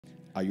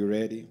Are you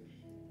ready?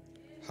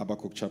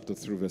 Habakkuk chapter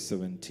 3 verse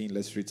 17.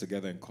 Let's read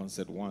together in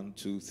concert. 1,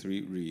 2,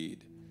 3,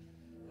 read.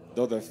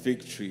 Though the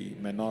fig tree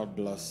may not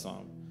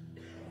blossom,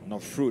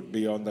 nor fruit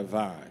be on the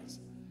vines,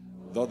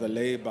 though the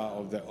labor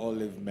of the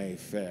olive may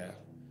fail,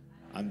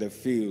 and the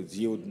fields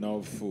yield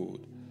no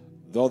food,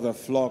 though the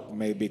flock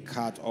may be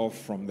cut off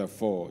from the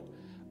fold,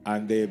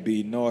 and there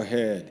be no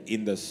herd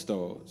in the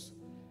stalls.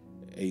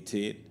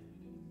 18.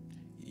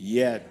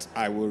 Yet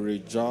I will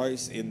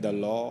rejoice in the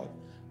Lord.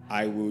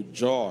 I will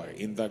joy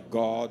in the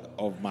God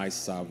of my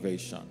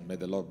salvation. May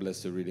the Lord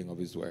bless the reading of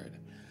his word.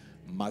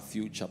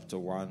 Matthew chapter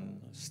 4,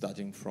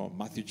 starting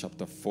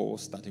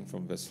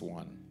from verse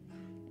 1.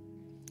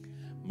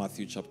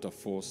 Matthew chapter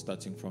 4,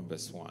 starting from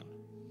verse 1.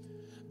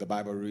 The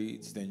Bible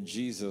reads, Then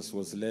Jesus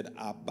was led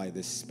up by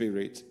the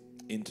Spirit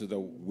into the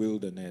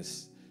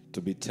wilderness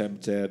to be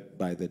tempted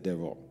by the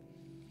devil.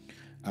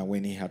 And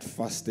when he had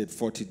fasted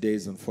 40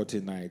 days and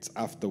 40 nights,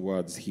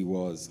 afterwards he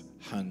was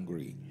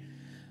hungry.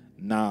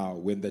 Now,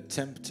 when the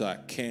tempter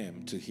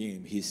came to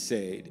him, he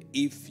said,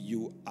 If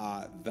you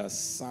are the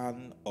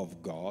Son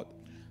of God,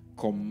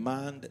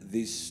 command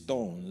these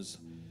stones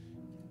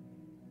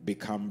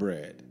become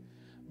bread.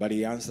 But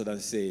he answered and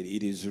said,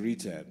 It is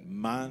written,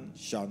 Man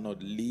shall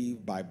not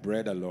live by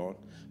bread alone,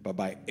 but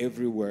by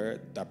every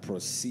word that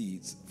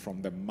proceeds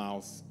from the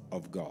mouth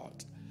of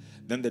God.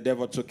 Then the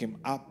devil took him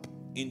up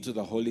into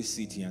the holy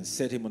city and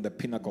set him on the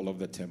pinnacle of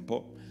the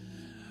temple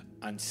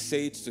and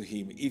said to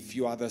him, If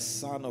you are the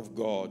Son of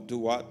God, do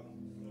what?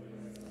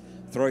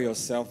 Throw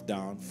yourself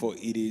down, for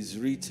it is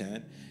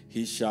written,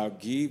 He shall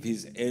give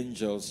his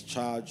angels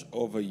charge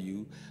over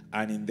you,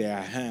 and in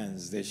their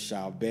hands they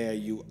shall bear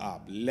you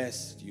up,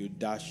 lest you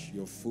dash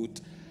your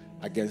foot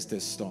against a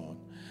stone.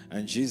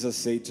 And Jesus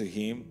said to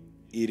him,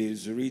 It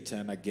is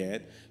written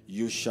again,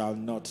 You shall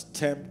not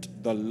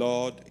tempt the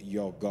Lord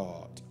your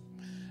God.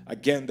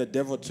 Again, the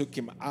devil took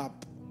him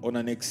up on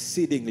an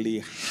exceedingly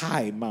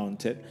high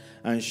mountain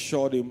and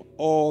showed him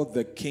all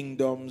the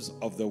kingdoms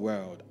of the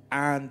world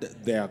and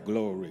their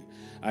glory.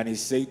 And he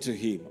said to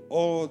him,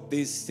 All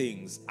these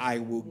things I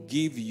will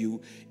give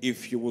you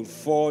if you will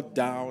fall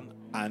down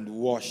and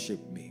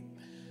worship me.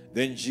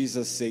 Then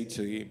Jesus said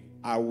to him,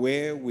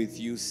 Away with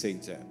you,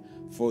 Satan,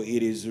 for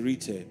it is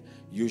written,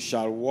 You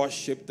shall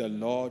worship the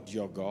Lord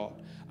your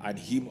God, and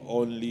him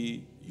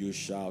only you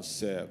shall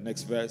serve.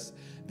 Next verse.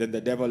 Then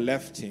the devil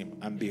left him,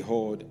 and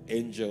behold,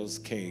 angels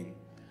came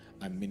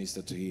and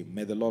ministered to him.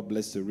 May the Lord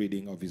bless the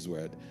reading of his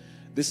word.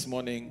 This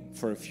morning,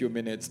 for a few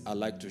minutes, I'd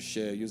like to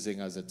share using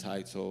as a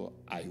title,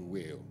 I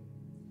will.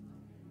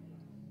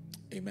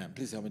 Amen.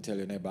 Please help me tell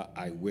your neighbor,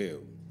 I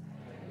will.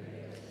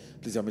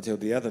 Please help me tell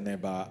the other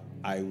neighbor,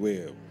 I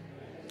will.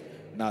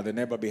 Now, the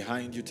neighbor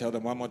behind you, tell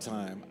them one more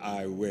time,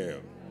 I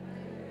will.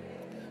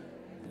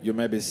 You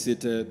may be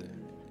seated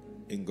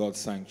in God's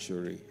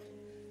sanctuary.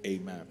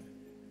 Amen.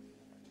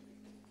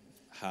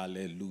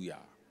 Hallelujah.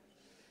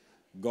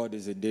 God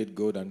is indeed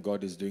good, and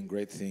God is doing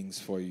great things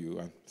for you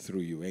and through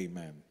you.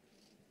 Amen.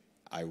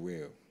 I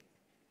will.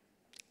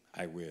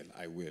 I will.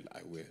 I will.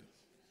 I will.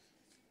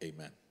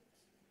 Amen.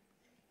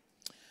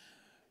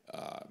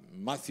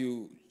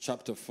 Matthew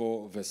chapter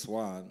 4 verse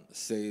 1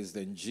 says,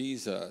 Then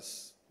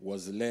Jesus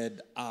was led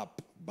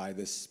up by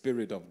the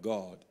Spirit of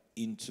God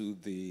into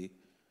the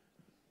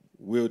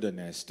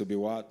wilderness to be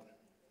what?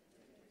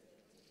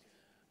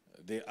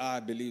 There are, I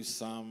believe,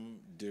 some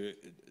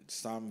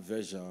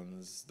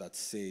versions that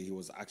say he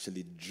was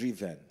actually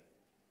driven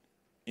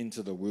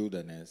into the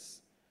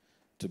wilderness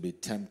to be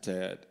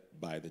tempted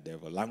by the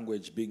devil.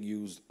 Language being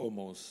used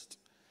almost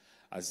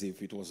as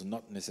if it was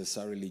not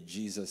necessarily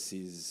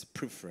Jesus'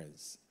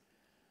 preference,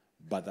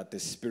 but that the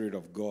Spirit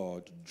of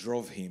God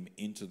drove him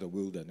into the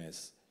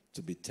wilderness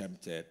to be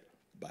tempted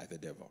by the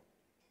devil.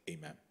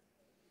 Amen.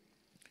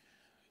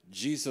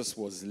 Jesus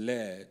was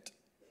led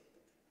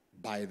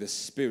by the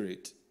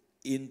Spirit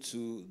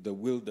into the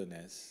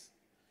wilderness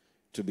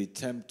to be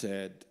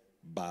tempted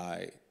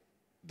by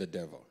the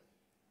devil.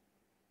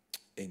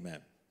 Amen.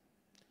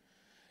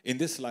 In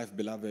this life,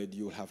 beloved,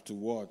 you have to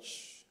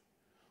watch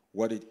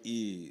what it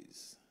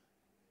is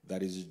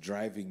that is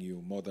driving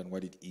you more than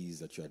what it is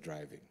that you are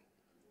driving.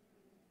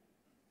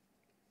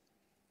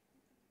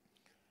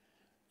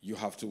 You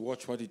have to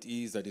watch what it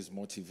is that is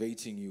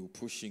motivating you,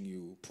 pushing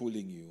you,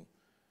 pulling you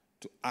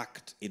to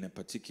act in a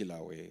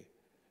particular way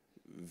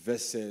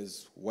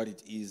versus what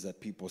it is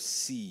that people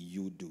see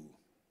you do.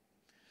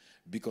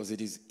 Because it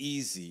is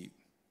easy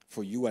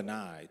for you and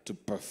I to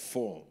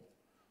perform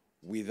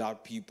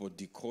without people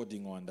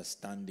decoding or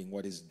understanding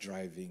what is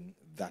driving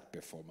that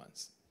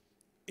performance.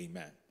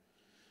 Amen.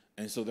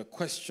 And so the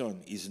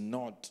question is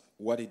not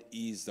what it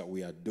is that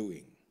we are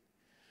doing.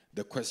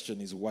 The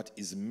question is what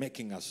is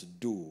making us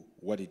do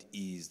what it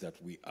is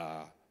that we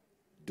are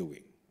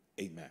doing.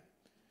 Amen.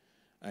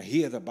 And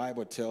here the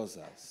Bible tells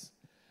us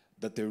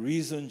that the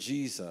reason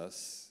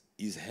Jesus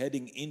is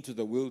heading into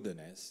the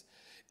wilderness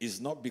is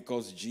not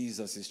because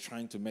Jesus is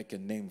trying to make a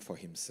name for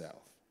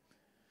himself.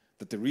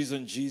 That the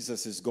reason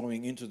Jesus is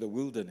going into the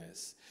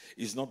wilderness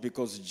is not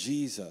because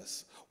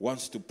Jesus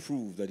wants to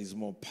prove that he's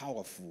more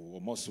powerful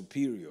or more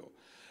superior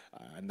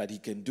and that he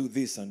can do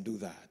this and do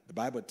that. The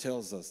Bible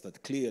tells us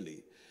that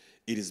clearly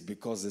it is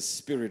because the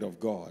Spirit of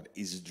God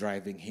is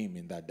driving him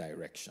in that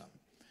direction.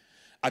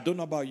 I don't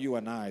know about you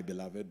and I,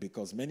 beloved,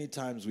 because many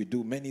times we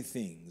do many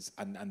things,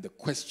 and the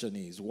question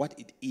is what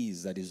it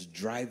is that is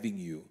driving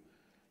you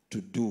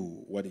to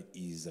do what it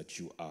is that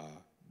you are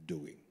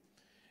doing.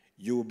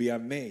 You will be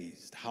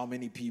amazed how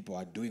many people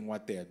are doing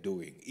what they are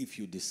doing if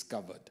you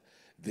discovered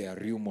their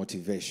real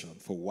motivation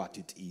for what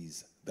it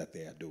is that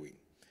they are doing.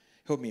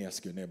 Help me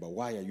ask your neighbor,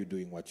 why are you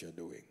doing what you're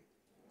doing?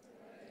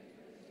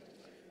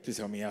 Please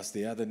help me ask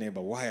the other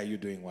neighbor, why are you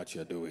doing what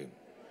you're doing?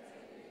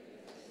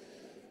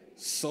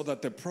 So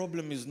that the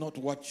problem is not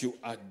what you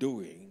are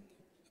doing,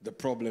 the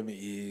problem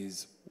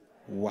is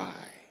why.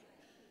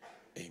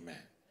 Amen.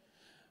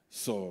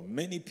 So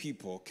many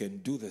people can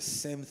do the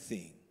same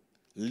thing,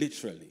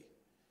 literally,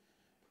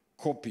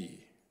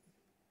 copy,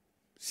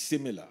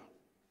 similar,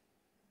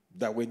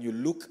 that when you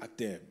look at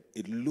them,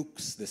 it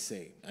looks the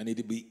same. And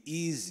it'll be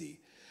easy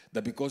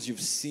that because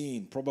you've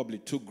seen probably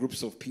two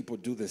groups of people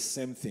do the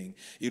same thing,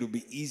 it'll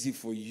be easy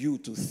for you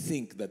to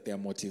think that they're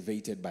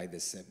motivated by the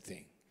same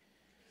thing.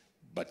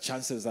 But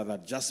chances are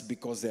that just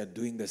because they're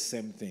doing the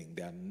same thing,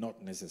 they are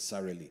not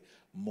necessarily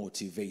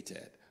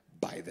motivated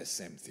by the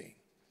same thing.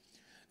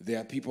 There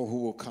are people who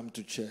will come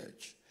to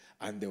church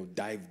and they'll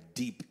dive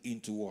deep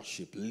into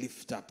worship,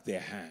 lift up their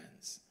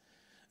hands.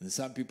 And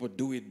some people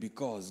do it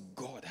because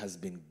God has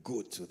been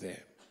good to them.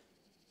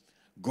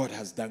 God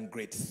has done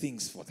great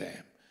things for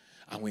them.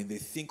 And when they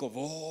think of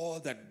all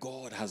that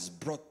God has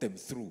brought them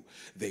through,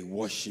 they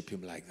worship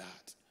him like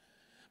that.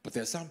 But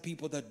there are some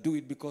people that do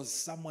it because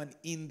someone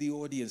in the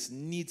audience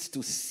needs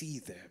to see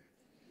them.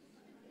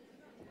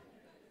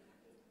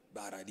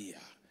 Bad idea.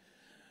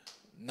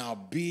 Now,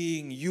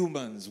 being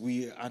humans,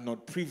 we are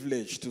not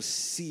privileged to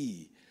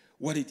see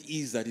what it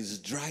is that is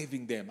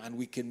driving them, and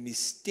we can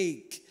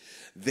mistake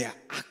their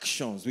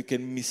actions, we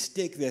can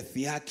mistake their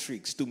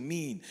theatrics to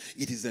mean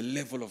it is a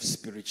level of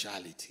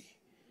spirituality.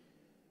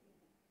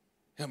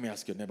 Help me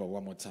ask your neighbor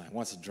one more time.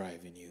 What's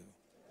driving you?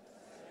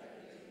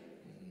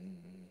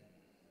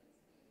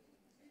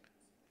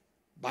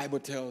 Bible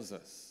tells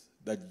us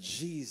that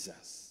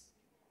Jesus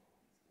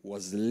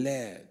was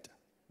led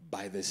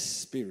by the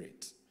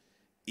Spirit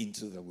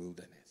into the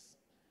wilderness.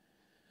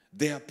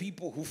 There are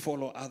people who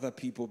follow other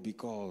people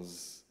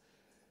because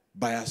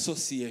by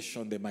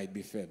association they might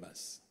be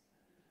famous.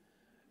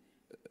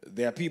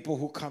 There are people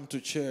who come to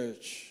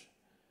church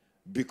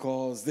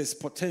because there's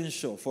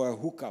potential for a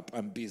hookup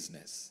and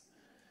business.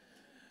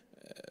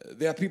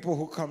 There are people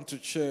who come to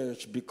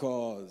church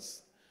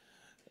because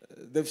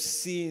they've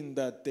seen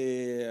that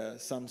they're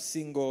some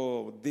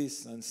single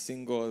this and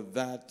single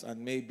that,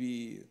 and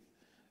maybe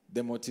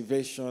the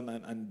motivation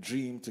and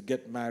dream to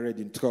get married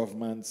in 12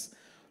 months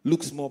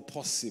looks more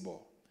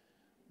possible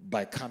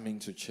by coming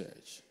to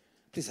church.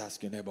 Please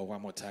ask your neighbor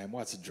one more time,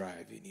 what's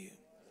driving you?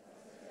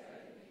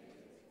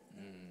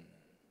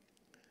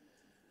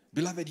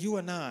 Beloved, you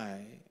and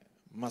I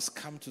must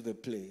come to the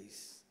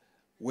place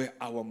where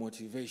our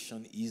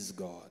motivation is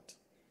God.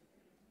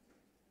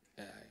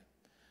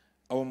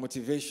 Our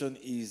motivation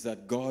is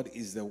that God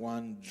is the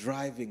one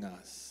driving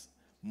us,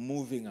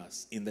 moving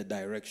us in the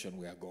direction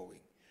we are going.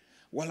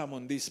 While I'm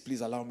on this,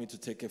 please allow me to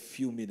take a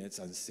few minutes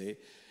and say,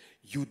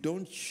 you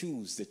don't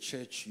choose the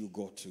church you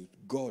go to.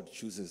 God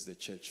chooses the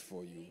church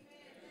for you.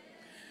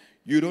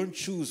 You don't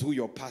choose who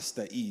your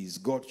pastor is.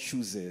 God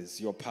chooses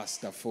your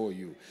pastor for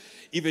you.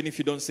 Even if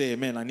you don't say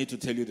amen, I need to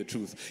tell you the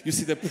truth. You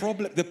see, the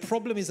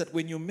problem is that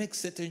when you make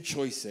certain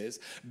choices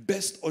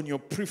based on your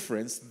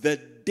preference, the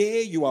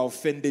day you are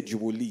offended, you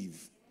will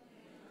leave.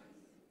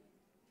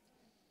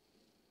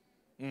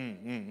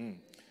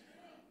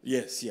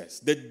 Yes.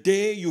 The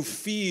day you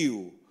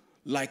feel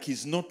like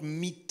he's not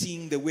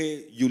meeting the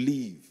way you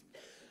live.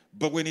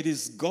 But when it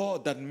is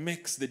God that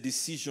makes the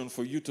decision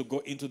for you to go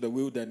into the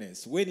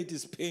wilderness, when it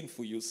is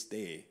painful, you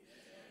stay.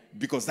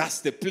 Because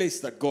that's the place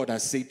that God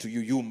has said to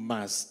you, you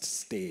must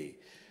stay.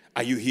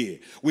 Are you here?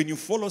 When you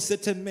follow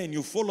certain men,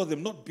 you follow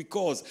them not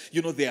because,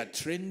 they are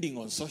trending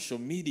on social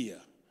media.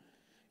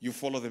 You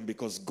follow them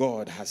because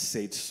God has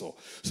said so.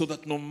 So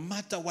that no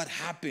matter what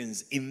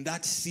happens in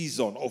that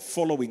season of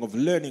following, of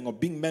learning,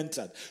 of being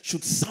mentored,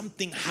 should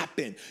something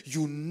happen,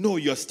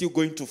 you're still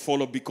going to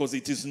follow, because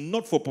it is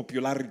not for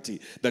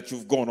popularity that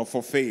you've gone or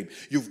for fame.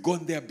 You've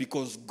gone there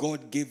because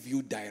God gave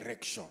you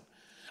direction.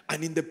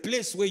 And in the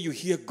place where you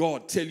hear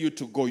God tell you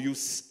to go, you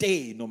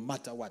stay no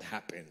matter what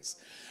happens.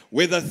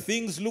 Whether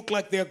things look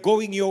like they're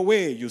going your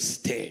way, you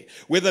stay.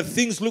 Whether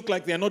things look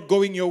like they're not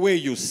going your way,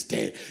 you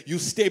stay. You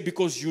stay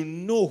because you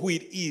know who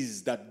it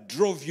is that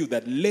drove you,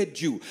 that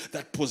led you,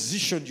 that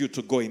positioned you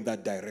to go in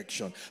that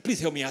direction. Please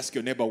help me ask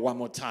your neighbor one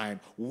more time.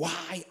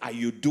 Why are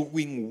you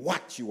doing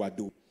what you are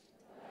doing?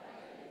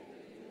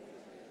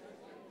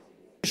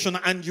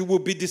 And you will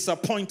be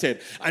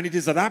disappointed. And it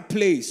is at that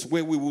place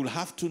where we will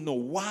have to know,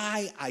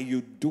 why are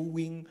you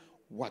doing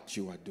what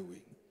you are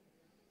doing?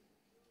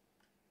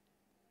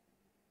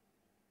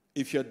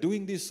 If you're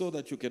doing this so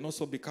that you can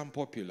also become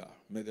popular,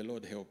 may the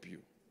Lord help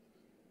you.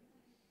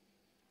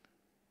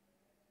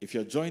 if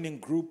you're joining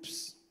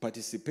groups,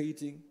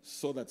 participating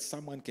so that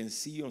someone can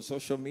see you on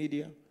social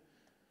media,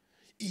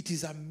 it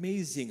is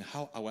amazing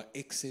how our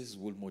exes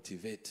will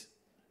motivate.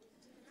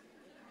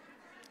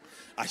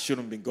 I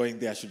shouldn't be going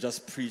there. I should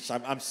just preach.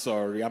 I'm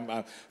sorry.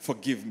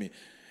 Forgive me.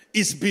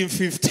 It's been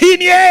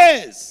 15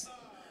 years.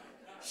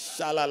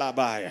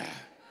 Shalalabaya.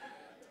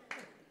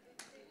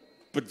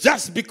 But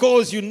just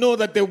because you know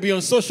that they'll be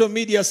on social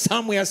media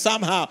somewhere,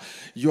 somehow,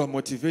 you are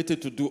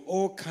motivated to do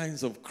all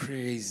kinds of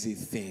crazy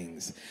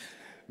things.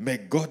 May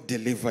God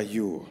deliver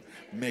you.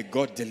 May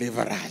God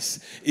deliver us.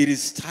 It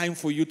is time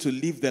for you to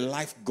live the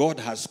life God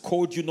has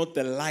called you, not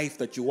the life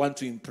that you want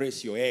to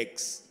impress your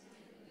ex.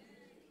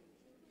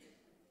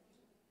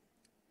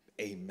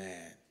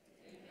 Amen.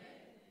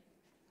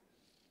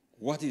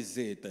 What is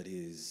it that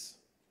is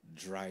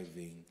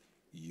driving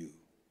you?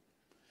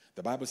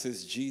 The Bible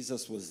says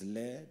Jesus was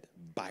led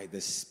by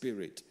the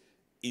Spirit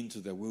into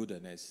the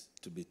wilderness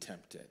to be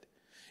tempted.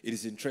 It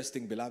is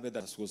interesting, beloved,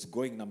 that was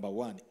going, number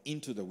one,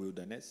 into the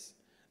wilderness.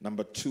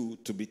 Number two,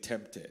 to be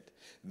tempted.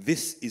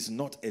 This is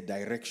not a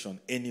direction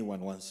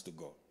anyone wants to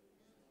go.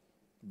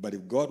 But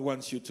if God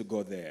wants you to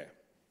go there,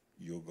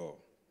 you go.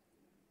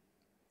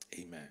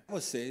 Amen. The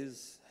Bible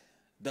says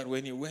that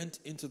when he went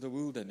into the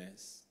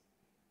wilderness,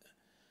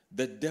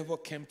 the devil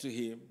came to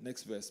him.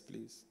 Next verse,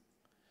 please.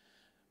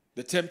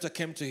 The tempter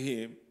came to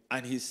him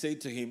and he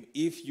said to him,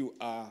 if you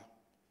are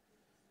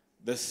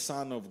the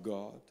Son of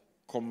God,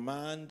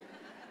 command.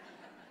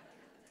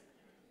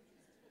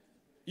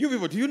 You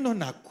people, do you know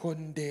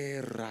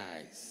Nakonde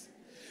rise?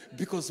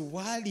 Because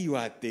while you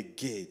are at the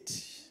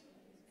gate,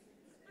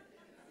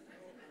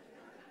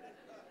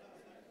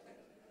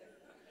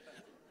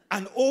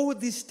 and all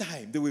this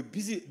time they were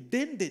busy,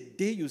 then the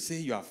day you say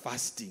you are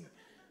fasting,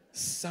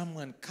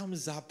 someone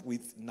comes up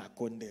with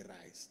Nakonde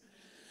rice.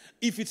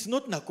 If it's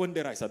not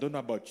Nakonde rice, I don't know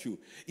about you,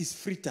 it's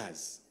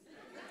fritters.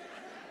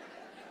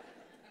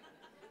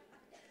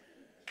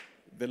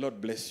 The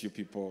Lord bless you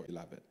people,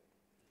 beloved.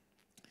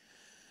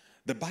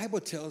 The Bible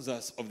tells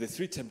us of the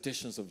three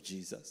temptations of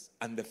Jesus,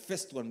 and the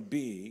first one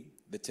being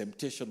the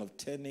temptation of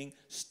turning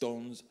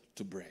stones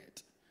to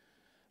bread.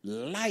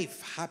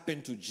 Life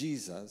happened to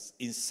Jesus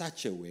in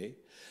such a way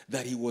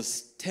that he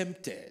was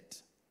tempted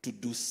to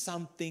do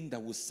something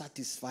that would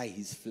satisfy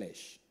his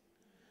flesh.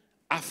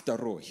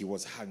 After all, he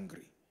was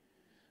hungry.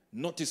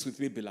 Notice with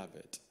me,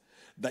 beloved,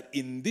 that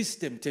in this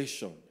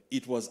temptation,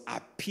 it was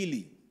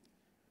appealing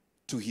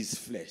to his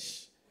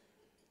flesh,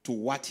 to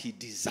what he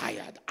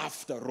desired.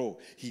 After all,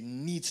 he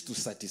needs to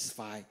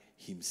satisfy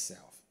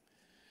himself.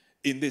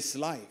 In this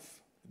life,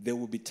 there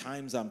will be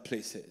times and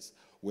places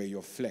where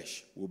your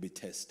flesh will be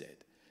tested.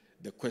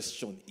 The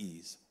question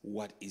is,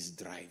 what is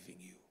driving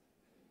you?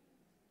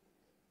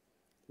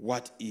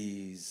 What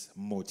is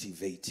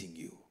motivating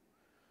you?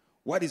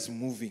 What is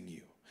moving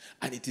you?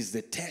 And it is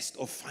the test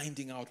of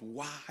finding out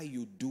why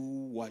you do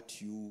what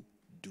you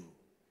do.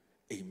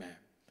 Amen.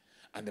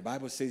 And the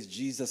Bible says,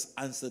 Jesus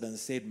answered and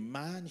said,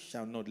 man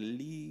shall not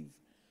live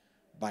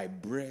by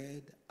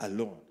bread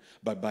alone,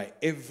 but by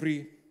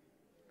every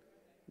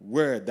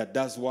word that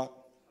does what?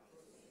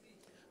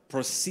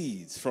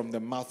 Proceeds from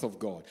the mouth of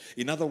God.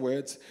 In other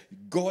words,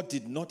 God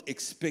did not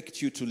expect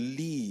you to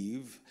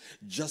live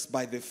just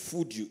by the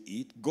food you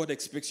eat. God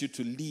expects you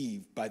to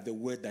live by the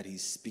word that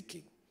he's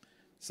speaking.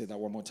 Say that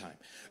one more time.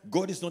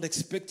 God is not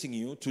expecting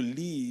you to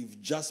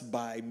live just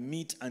by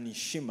meat and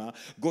shima.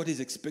 God is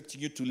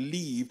expecting you to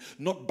live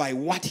not by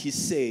what he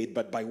said,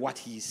 but by what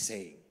he is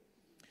saying.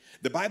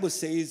 The Bible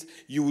says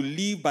you will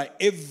live by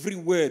every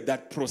word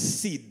that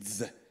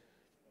proceeds,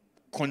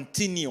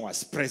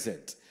 continuous,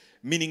 present.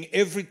 Meaning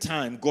every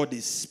time God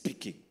is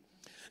speaking.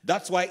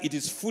 That's why it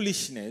is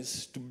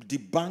foolishness to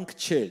debunk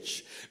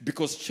church,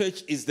 because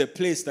church is the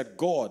place that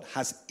God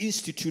has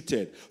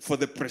instituted for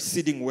the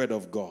preceding word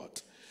of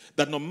God.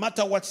 That no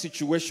matter what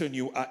situation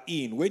you are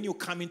in, when you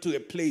come into a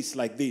place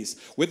like this,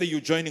 whether you're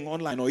joining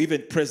online or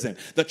even present,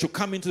 that you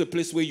come into a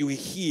place where you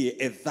hear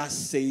a thus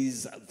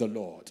says the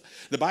Lord.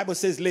 The Bible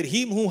says, let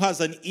him who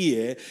has an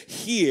ear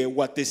hear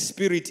what the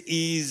Spirit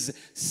is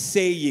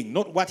saying.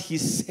 Not what he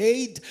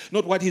said,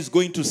 not what he's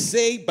going to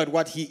say, but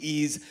what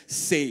he is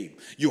saying.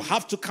 You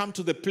have to come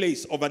to the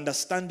place of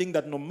understanding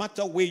that no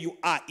matter where you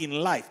are in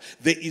life,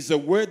 there is a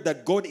word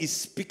that God is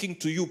speaking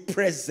to you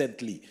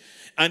presently.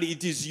 And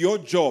it is your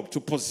job to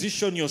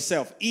position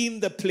yourself in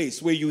the place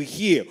where you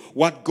hear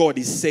what God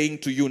is saying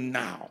to you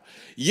now.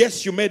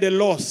 Yes, you made a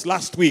loss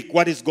last week.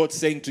 What is God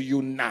saying to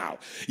you now?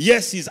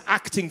 Yes, he's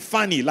acting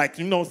funny, like,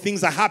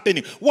 things are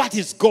happening. What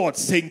is God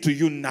saying to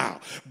you now?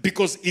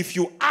 Because if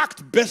you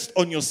act based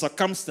on your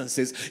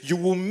circumstances, you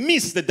will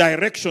miss the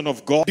direction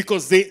of God,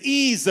 because there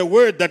is a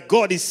word that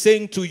God is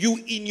saying to you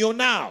in your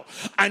now.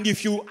 And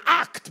if you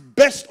act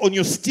based on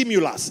your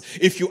stimulus,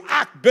 if you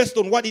act based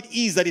on what it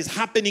is that is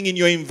happening in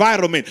your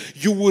environment,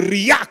 you will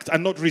react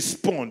and not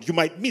respond. You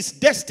might miss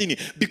destiny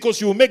because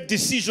you will make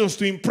decisions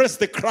to impress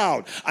the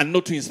crowd and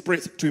not to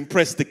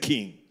impress the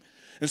king.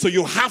 And so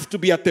you have to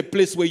be at the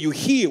place where you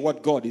hear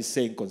what God is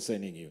saying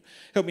concerning you.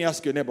 Help me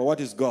ask your neighbor, what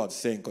is God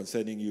saying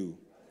concerning you?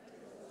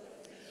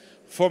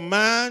 For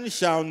man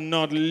shall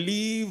not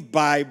live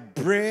by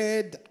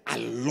bread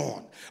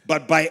alone,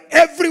 but by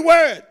every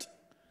word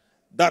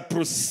that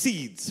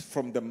proceeds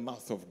from the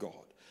mouth of God.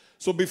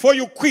 So before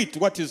you quit,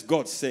 what is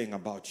God saying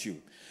about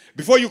you?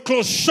 Before you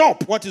close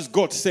shop, what is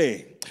God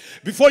saying?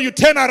 Before you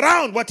turn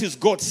around, what is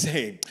God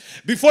saying?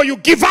 Before you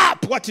give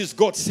up, what is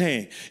God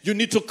saying? You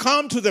need to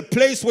come to the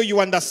place where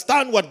you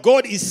understand what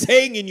God is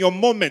saying in your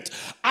moment.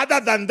 Other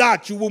than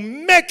that, you will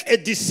make a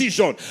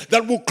decision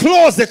that will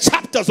close the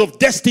chapters of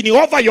destiny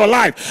over your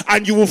life,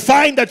 and you will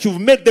find that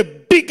you've made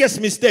the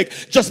biggest mistake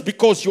just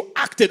because you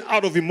acted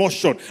out of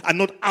emotion and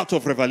not out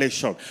of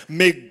revelation.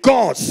 May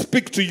God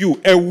speak to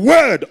you a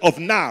word of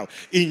now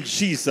in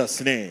Jesus'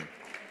 name.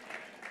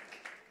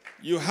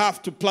 You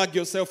have to plug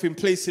yourself in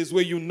places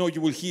where you know you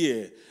will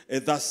hear,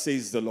 thus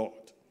says the Lord.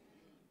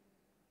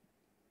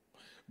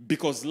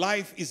 Because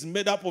life is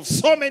made up of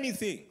so many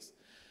things.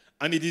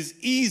 And it is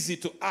easy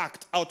to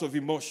act out of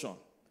emotion.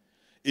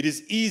 It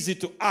is easy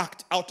to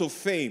act out of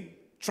fame,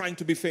 trying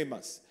to be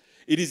famous.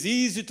 It is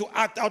easy to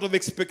act out of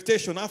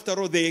expectation.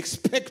 After all, they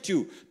expect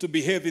you to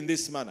behave in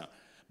this manner.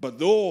 But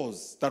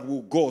those that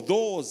will go,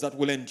 those that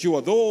will endure,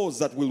 those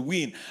that will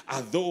win,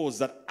 are those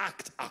that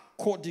act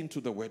according to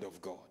the word of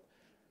God.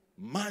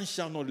 Man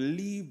shall not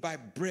live by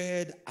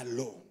bread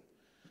alone,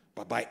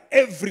 but by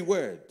every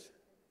word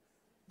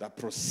that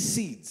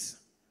proceeds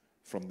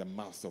from the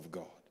mouth of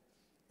God.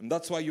 And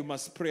that's why you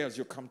must pray as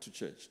you come to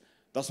church.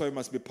 That's why you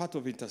must be part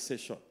of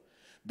intercession.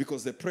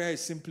 Because the prayer is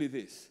simply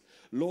this: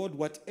 Lord,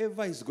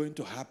 whatever is going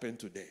to happen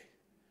today,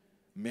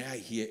 may I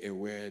hear a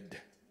word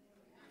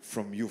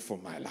from you for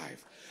my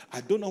life. I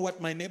don't know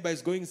what my neighbor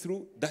is going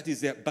through. That is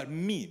there. But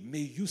me, may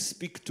you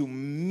speak to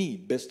me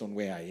based on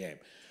where I am.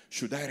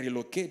 Should I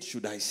relocate?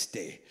 Should I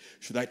stay?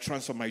 Should I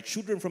transfer my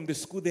children from the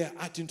school they are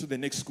at into the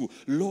next school?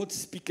 Lord,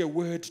 speak a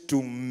word to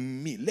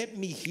me. Let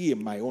me hear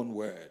my own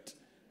word.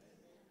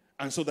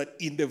 And so that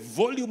in the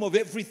volume of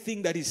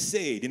everything that is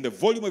said, in the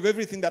volume of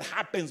everything that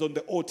happens on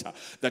the altar,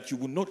 that you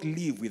will not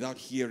live without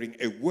hearing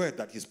a word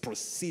that is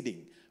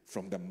proceeding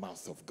from the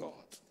mouth of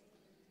God.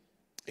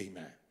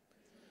 Amen.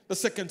 The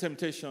second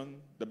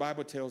temptation, the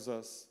Bible tells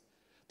us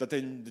that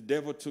then the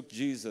devil took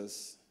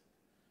Jesus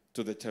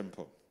to the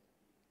temple.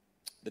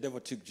 The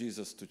devil took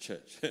Jesus to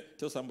church.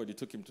 Tell somebody,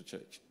 took him to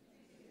church.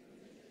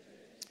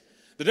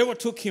 The devil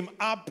took him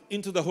up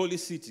into the holy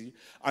city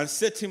and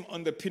set him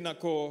on the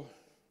pinnacle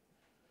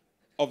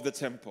of the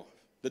temple.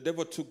 The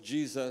devil took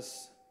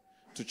Jesus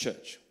to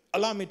church.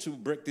 Allow me to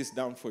break this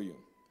down for you.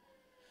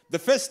 The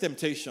first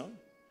temptation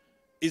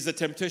is the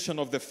temptation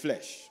of the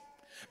flesh.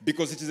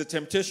 Because it is a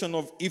temptation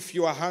of, if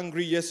you are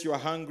hungry, yes, you are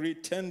hungry,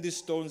 turn these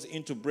stones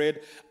into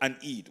bread and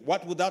eat.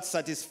 What would that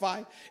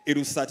satisfy? It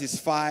will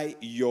satisfy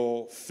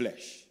your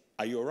flesh.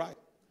 Are you all right?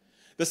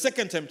 The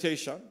second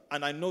temptation,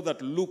 and I know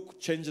that Luke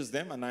changes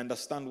them, and I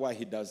understand why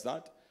he does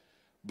that.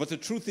 But the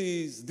truth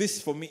is,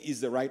 this for me is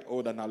the right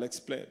order, and I'll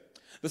explain.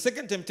 The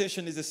second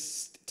temptation is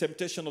the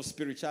temptation of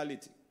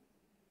spirituality.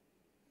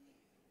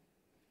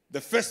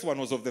 The first one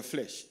was of the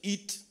flesh.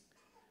 Eat,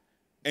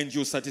 and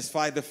you'll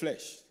satisfy the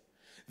flesh.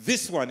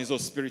 This one is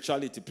of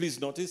spirituality. Please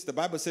notice, the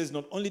Bible says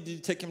not only did he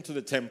take him to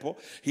the temple,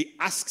 he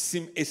asks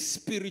him a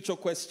spiritual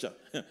question.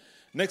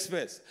 Next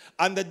verse.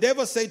 And the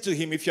devil said to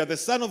him, if you are the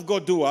Son of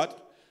God, do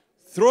what?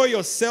 Throw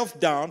yourself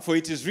down, for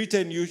it is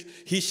written,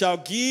 he shall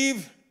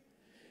give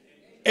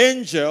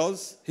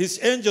his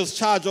angels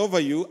charge over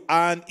you,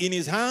 and in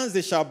his hands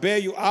they shall bear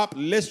you up,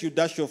 lest you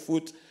dash your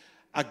foot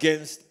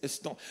against a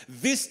stone.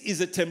 This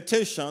is a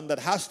temptation that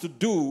has to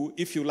do,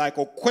 if you like,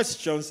 or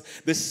questions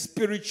the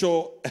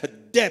spiritual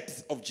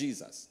depth of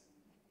Jesus.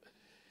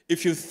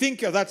 If you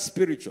think you're that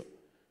spiritual,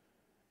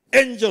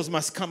 angels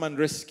must come and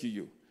rescue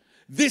you.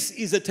 This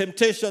is a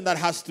temptation that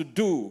has to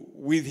do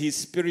with his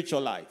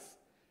spiritual life,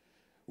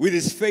 with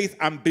his faith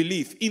and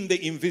belief in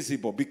the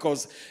invisible,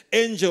 because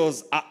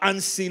angels are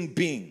unseen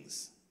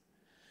beings.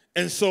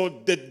 And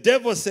so the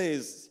devil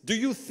says, do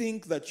you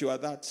think that you are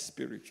that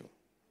spiritual?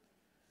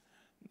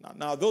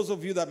 Now, those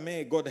of you that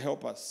may, God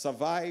help us,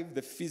 survive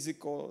the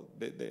physical,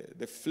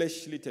 the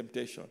fleshly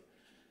temptation,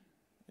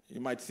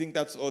 you might think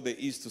that's all there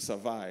is to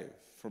survive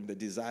from the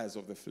desires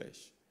of the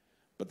flesh.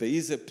 But there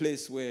is a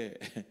place where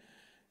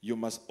you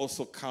must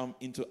also come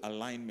into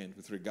alignment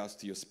with regards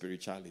to your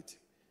spirituality.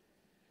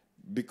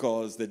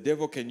 Because the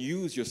devil can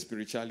use your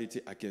spirituality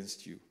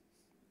against you.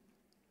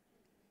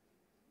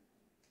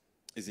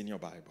 It's in your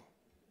Bible.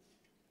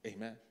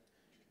 Amen. It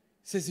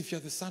says, if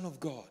you're the Son of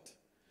God,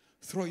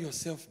 throw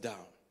yourself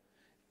down.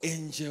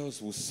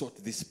 Angels will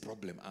sort this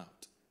problem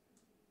out.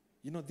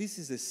 You know, this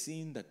is a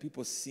sin that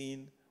people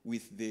sin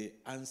with the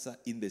answer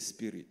in the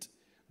spirit.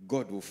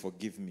 God will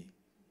forgive me.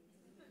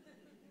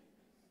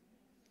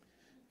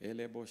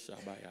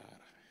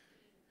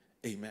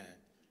 Amen.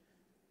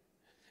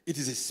 It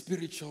is a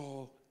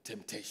spiritual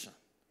temptation.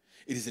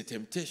 It is a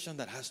temptation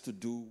that has to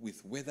do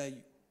with whether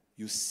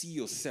you see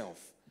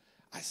yourself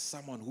as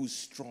someone who's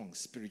strong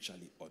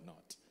spiritually or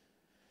not.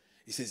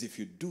 He says, if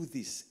you do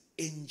this,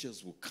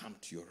 angels will come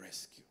to your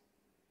rescue.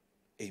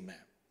 Amen.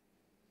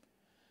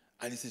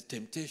 And it's a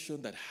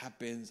temptation that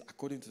happens,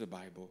 according to the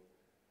Bible,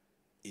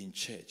 in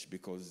church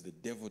because the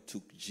devil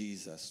took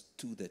Jesus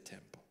to the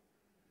temple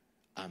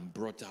and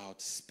brought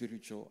out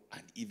spiritual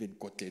and even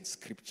quoted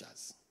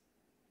scriptures.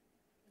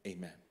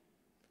 Amen.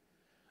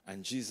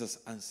 And Jesus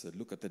answered,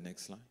 look at the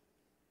next line.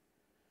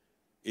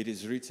 It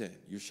is written,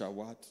 you shall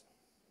what?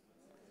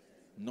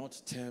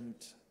 Not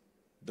tempt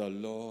the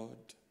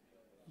Lord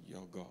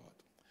your God.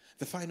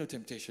 The final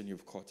temptation,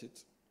 you've caught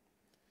it.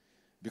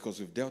 Because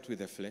we've dealt with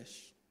the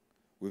flesh.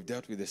 We've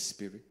dealt with the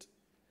spirit.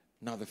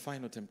 Now the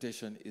final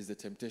temptation is the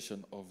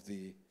temptation of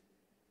the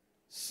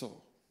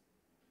soul.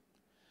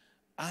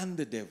 And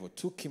the devil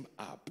took him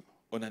up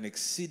on an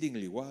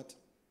exceedingly what?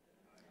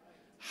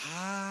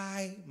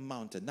 High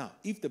mountain. Now,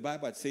 if the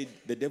Bible had said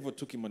the devil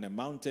took him on a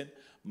mountain,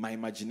 my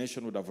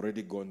imagination would have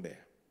already gone there.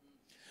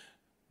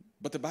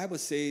 But the Bible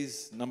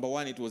says, number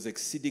one, it was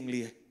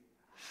exceedingly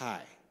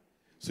high.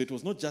 So it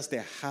was not just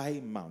a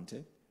high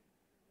mountain.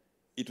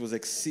 It was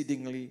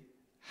exceedingly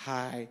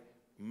high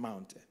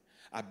mountain.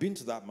 I've been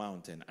to that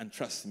mountain, and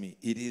trust me,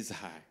 it is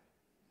high.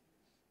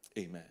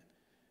 Amen.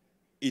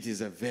 It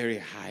is a very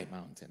high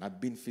mountain. I've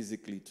been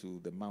physically to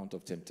the Mount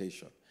of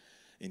Temptation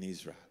in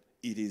Israel.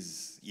 It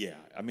is, yeah.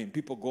 I mean,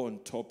 people go on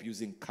top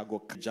using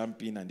cargo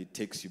jumping, and it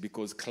takes you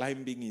because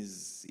climbing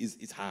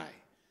is high.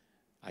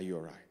 Are you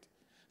all right?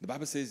 The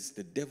Bible says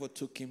the devil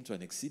took him to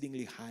an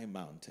exceedingly high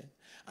mountain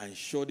and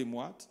showed him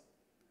what?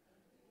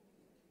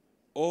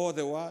 All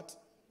the what?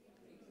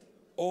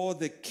 All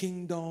the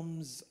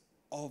kingdoms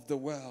of the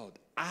world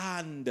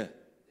and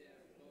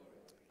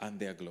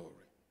their glory.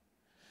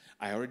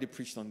 I already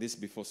preached on this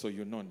before, so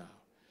you know now.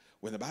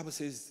 When the Bible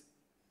says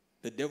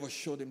the devil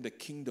showed him the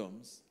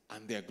kingdoms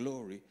and their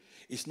glory,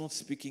 it's not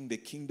speaking the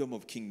kingdom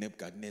of King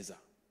Nebuchadnezzar.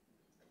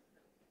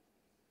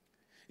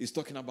 It's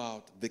talking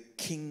about the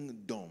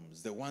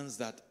kingdoms, the ones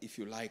that, if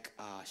you like,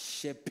 are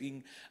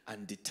shaping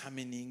and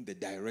determining the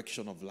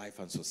direction of life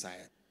and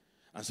society.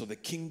 And so the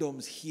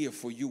kingdoms here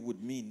for you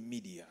would mean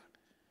media.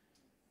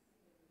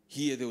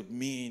 Here they would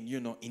mean,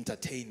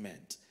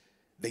 entertainment,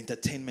 the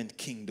entertainment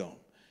kingdom.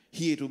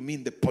 Here it would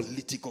mean the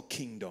political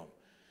kingdom.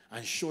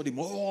 And showed him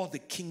all the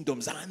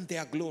kingdoms and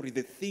their glory,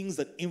 the things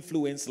that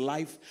influence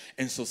life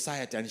and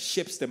society and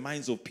shapes the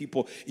minds of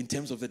people in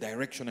terms of the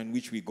direction in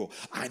which we go.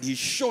 And he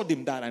showed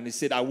him that and he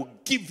said, I will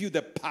give you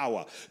the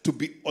power to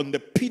be on the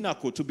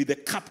pinnacle, to be the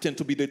captain,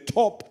 to be the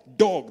top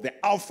dog,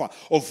 the alpha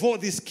of all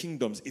these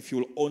kingdoms if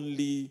you'll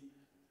only,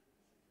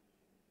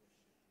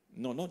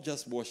 not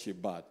just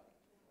worship, but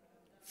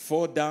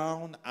fall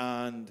down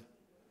and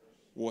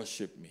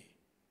worship me.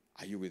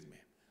 Are you with me?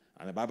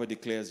 And the Bible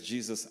declares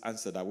Jesus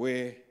answered,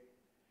 away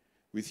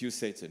with you,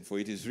 Satan, for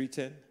it is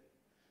written,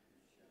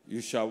 you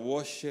shall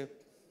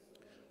worship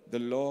the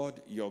Lord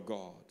your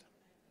God,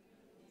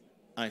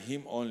 and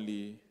him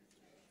only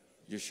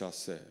you shall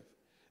serve.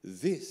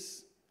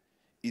 This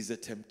is a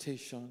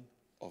temptation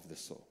of the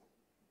soul.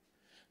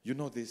 You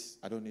know this,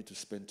 I don't need to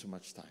spend too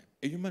much time.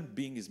 A human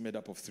being is made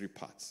up of 3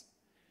 parts.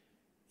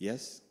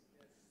 Yes?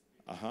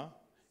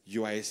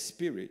 You are a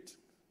spirit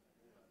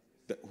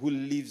who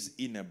lives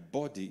in a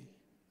body,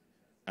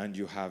 and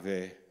you have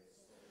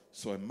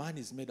so a man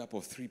is made up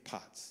of 3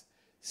 parts: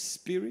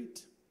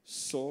 spirit,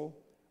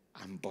 soul,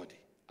 and body.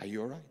 Are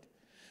you all right?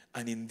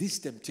 And in this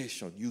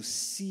temptation, you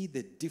see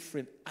the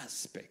different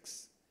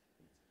aspects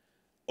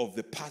of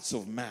the parts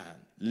of man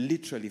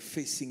literally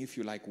facing, if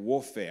you like,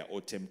 warfare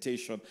or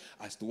temptation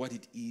as to what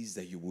it is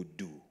that you would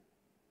do.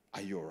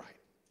 Are you all right?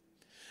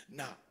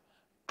 Now,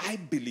 I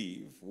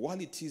believe, while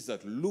it is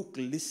that Luke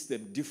lists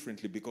them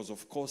differently because,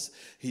 of course,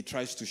 he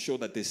tries to show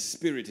that the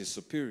spirit is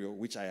superior,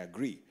 which I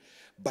agree.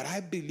 But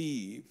I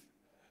believe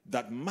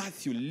that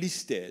Matthew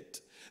listed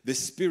the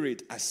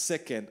spirit as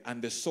second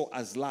and the soul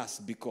as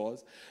last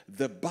because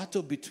the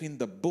battle between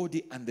the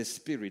body and the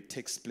spirit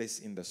takes place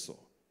in the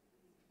soul.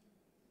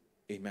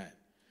 Amen.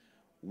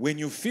 When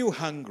you feel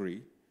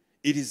hungry,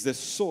 it is the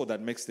soul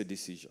that makes the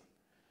decision.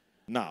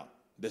 Now,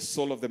 the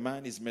soul of the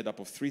man is made up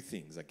of 3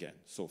 things again.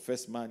 So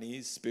first man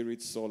is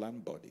spirit, soul,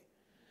 and body.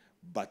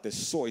 But the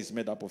soul is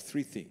made up of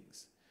 3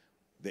 things: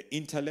 the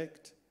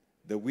intellect,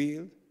 the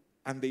will,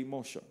 and the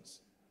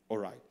emotions. All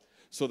right.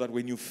 So that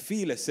when you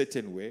feel a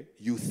certain way,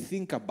 you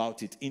think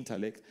about it,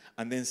 intellect,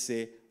 and then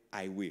say,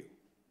 I will.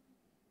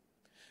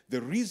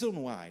 The reason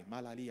why,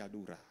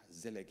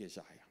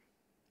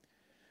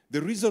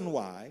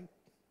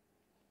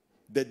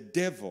 the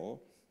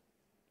devil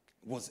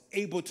was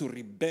able to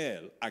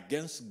rebel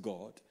against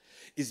God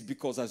is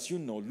because, as you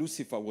know,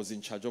 Lucifer was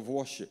in charge of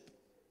worship.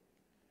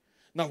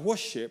 Now,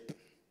 worship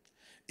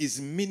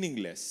is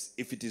meaningless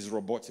if it is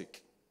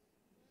robotic.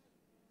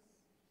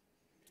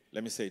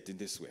 Let me say it in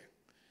this way.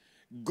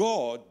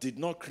 God did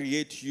not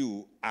create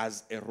you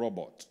as a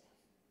robot.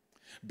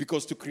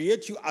 Because to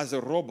create you as a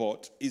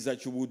robot is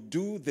that you would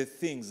do the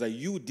things that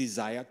you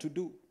desire to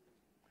do.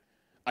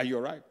 Are you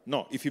all right?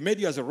 No, if he made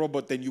you as a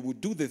robot, then you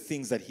would do the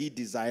things that he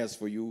desires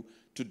for you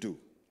to do.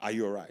 Are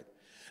you all right?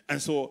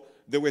 And so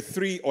there were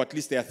 3, or at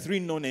least there are 3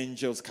 known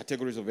angels,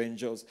 categories of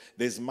angels.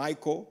 There's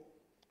Michael,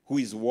 who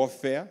is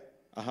warfare.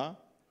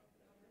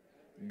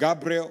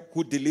 Gabriel,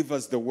 who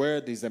delivers the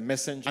word, is a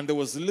messenger. And there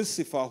was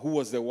Lucifer, who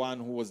was the one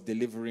who was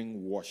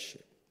delivering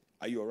worship.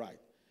 Are you all right?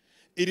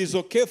 It is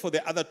okay for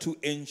the other two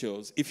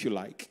angels, if you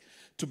like,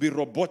 to be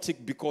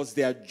robotic because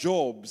their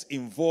jobs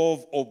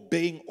involve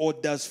obeying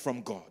orders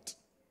from God.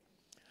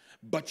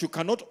 But you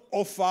cannot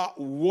offer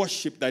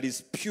worship that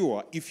is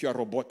pure if you are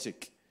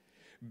robotic,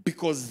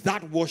 because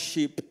that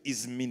worship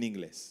is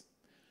meaningless.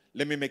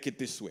 Let me make it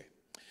this way.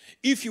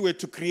 If you were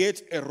to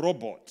create a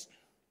robot,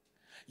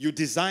 you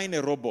design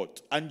a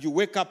robot, and you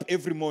wake up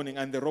every morning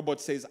and the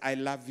robot says, I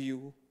love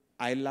you,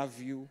 I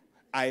love you,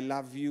 I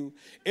love you.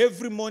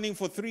 Every morning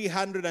for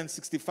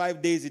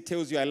 365 days it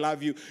tells you, I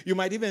love you. You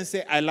might even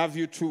say, I love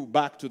you too,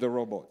 back to the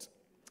robot.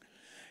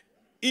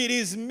 It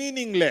is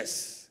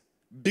meaningless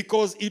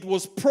because it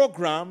was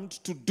programmed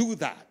to do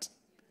that.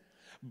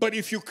 But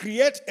if you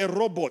create a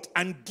robot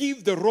and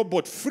give the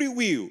robot free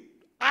will,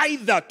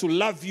 either to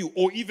love you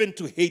or even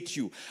to hate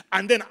you,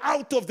 and then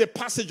out of the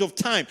passage of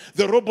time,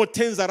 the robot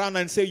turns around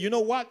and says, you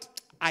know what?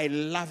 I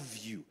love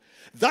you.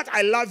 That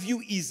I love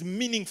you is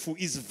meaningful,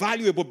 is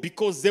valuable,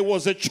 because there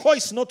was a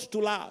choice not to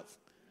love,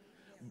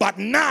 but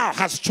now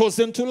has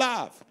chosen to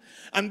love.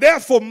 And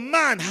therefore,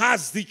 man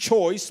has the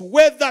choice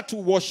whether to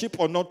worship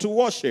or not to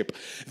worship.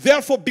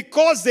 Therefore,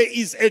 because there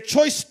is a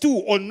choice to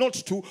or not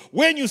to,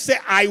 when you say,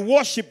 I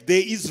worship,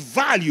 there is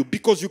value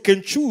because you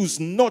can choose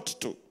not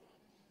to.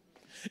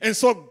 And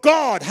so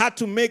God had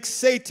to make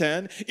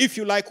Satan, if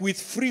you like,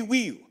 with free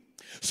will,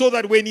 so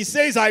that when he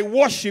says, I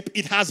worship,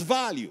 it has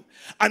value.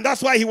 And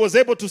that's why he was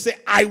able to say,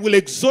 I will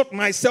exalt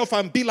myself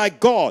and be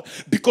like God,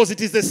 because it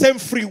is the same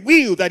free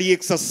will that he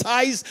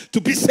exercised to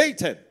be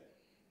Satan.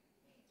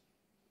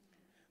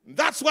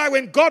 That's why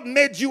when God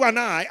made you and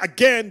I,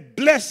 again,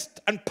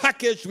 blessed and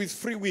packaged with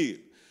free will,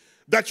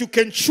 that you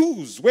can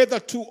choose whether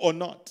to or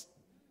not.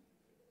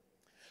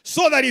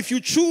 So that if you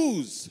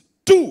choose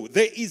to,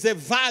 there is a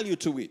value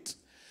to it.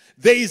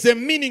 There is a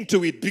meaning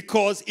to it,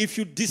 because if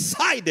you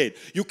decided,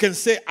 you can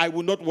say, I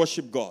will not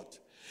worship God.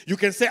 You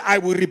can say, I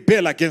will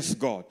rebel against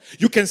God.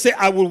 You can say,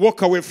 I will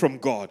walk away from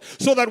God.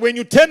 So that when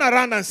you turn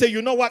around and say,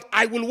 you know what,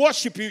 I will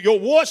worship you, your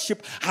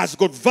worship has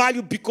got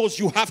value because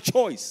you have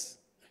choice.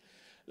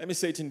 Let me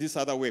say it in this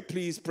other way.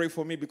 Please pray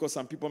for me, because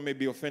some people may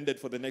be offended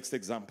for the next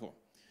example.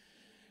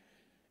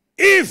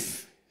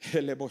 If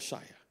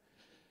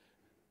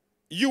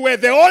you were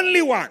the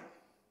only one,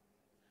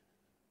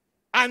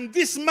 and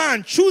this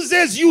man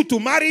chooses you to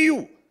marry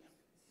you,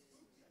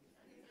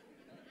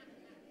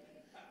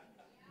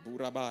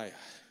 Burabaya.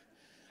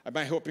 Am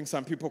I helping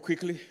some people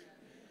quickly?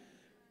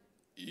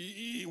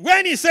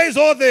 When he says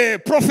all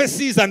the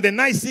prophecies and the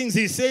nice things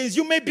he says,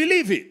 you may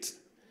believe it.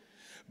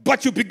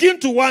 But you begin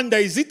to wonder,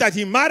 is it that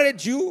he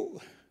married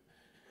you?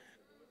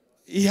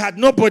 He had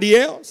nobody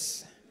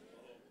else?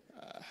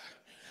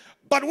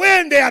 But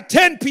when there are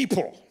 10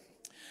 people,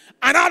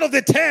 and out of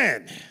the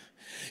 10,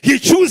 he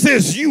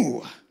chooses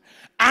you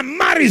and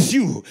marries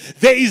you,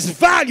 there is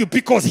value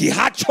because he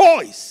had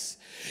choice.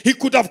 He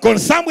could have gone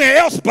somewhere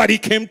else, but he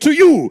came to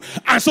you.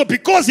 And so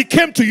because he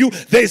came to you,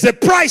 there is a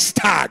price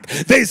tag.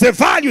 There is a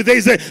value.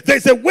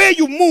 There's a way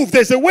you move.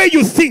 There's a way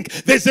you think.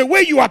 There's a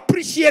way you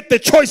appreciate the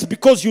choice,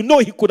 because you know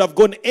he could have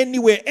gone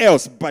anywhere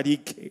else, but he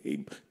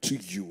came to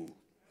you.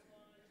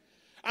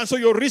 And so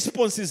your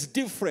response is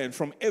different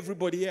from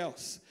everybody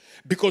else,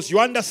 because you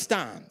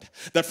understand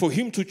that for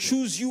him to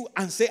choose you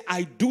and say,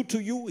 I do to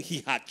you,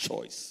 he had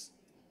choice.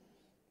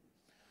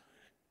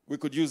 We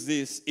could use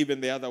this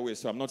even the other way.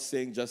 So I'm not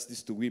saying just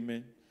this to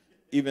women.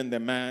 Even the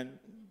man,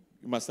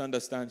 you must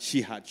understand,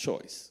 she had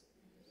choice.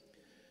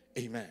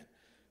 Amen.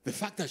 The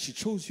fact that she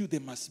chose you, there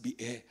must be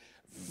a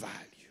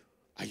value.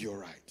 Are you all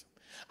right?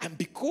 And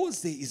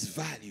because there is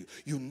value,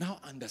 you now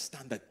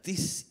understand that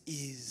this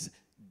is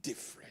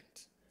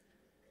different.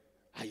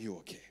 Are you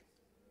okay?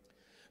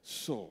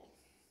 So,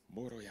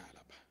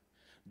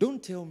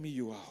 don't tell me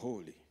you are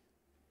holy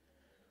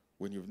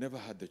when you've never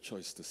had the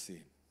choice to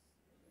sin.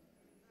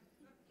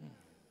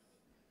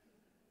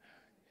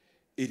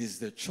 It is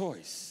the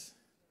choice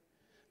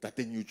that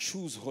then you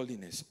choose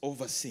holiness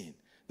over sin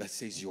that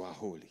says you are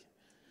holy.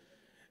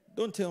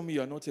 Don't tell me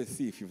you are not a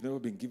thief. You've never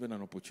been given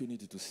an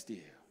opportunity to steal.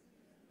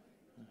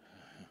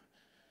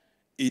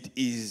 It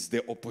is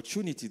the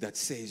opportunity that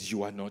says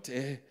you are not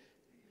a...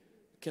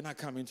 Can I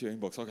come into your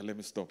inbox? Okay, let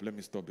me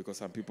stop, because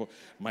some people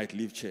might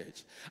leave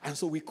church. And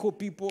so we call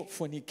people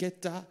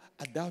fornicator,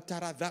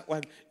 adulterer, that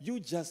one.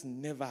 You just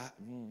never...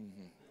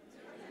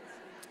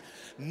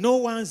 No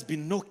one's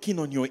been knocking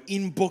on your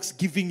inbox,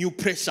 giving you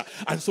pressure.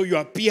 And so you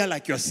appear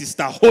like your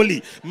sister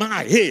holy.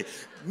 My, hey,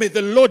 may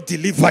the Lord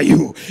deliver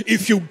you.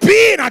 If you've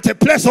been at a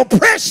place of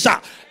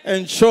pressure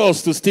and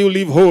chose to still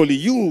live holy,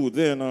 you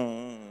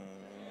then...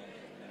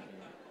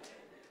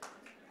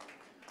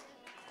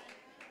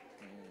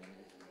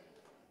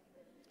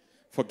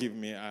 Forgive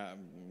me.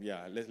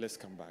 Let's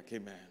come back.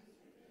 Amen.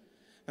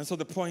 And so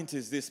the point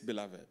is this,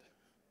 beloved,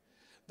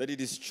 that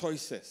it is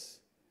choices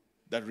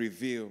that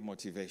reveal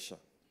motivation.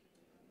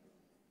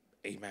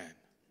 Amen.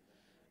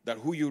 That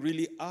who you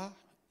really are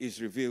is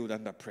revealed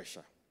under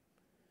pressure.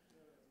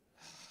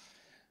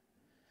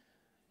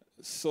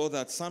 So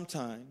that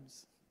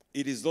sometimes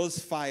it is those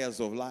fires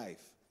of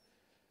life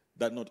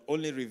that not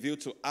only reveal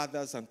to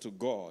others and to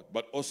God,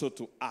 but also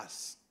to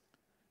us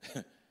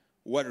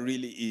what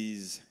really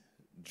is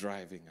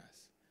driving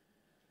us.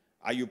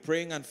 Are you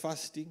praying and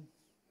fasting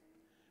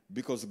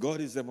because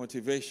God is the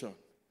motivation,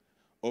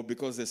 or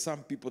because there's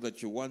some people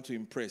that you want to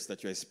impress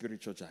that you're a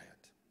spiritual giant?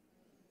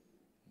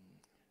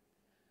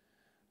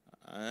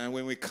 And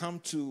when we come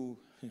to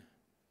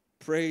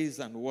praise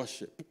and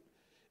worship,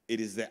 it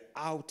is the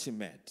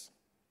ultimate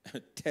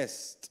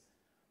test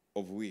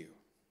of will.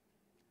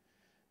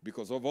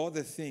 Because of all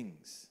the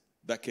things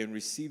that can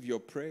receive your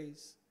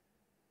praise,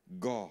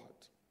 God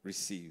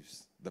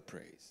receives the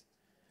praise.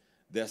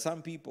 There are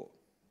some people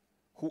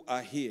who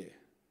are here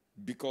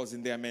because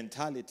in their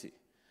mentality,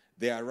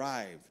 they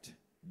arrived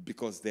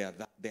because they are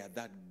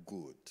that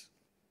good.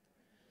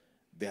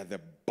 They are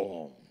the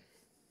bomb.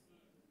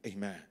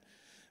 Amen.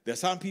 There are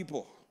some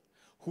people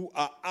who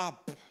are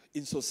up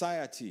in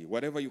society,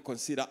 whatever you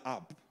consider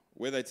up,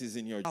 whether it is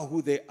in your job,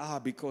 who they are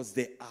because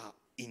they are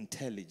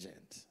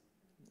intelligent.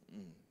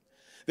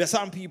 There are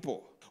some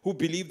people who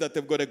believe that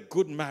they've got a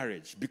good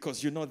marriage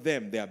because you know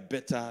them, they are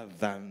better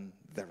than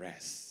the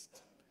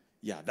rest.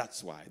 Yeah,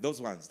 that's why. Those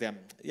ones, they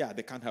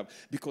can't have,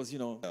 because,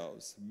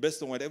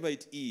 based on whatever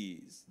it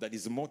is that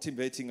is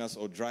motivating us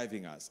or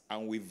driving us,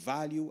 and we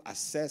value,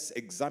 assess,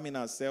 examine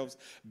ourselves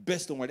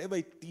based on whatever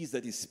it is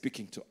that is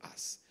speaking to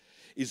us.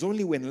 It's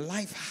only when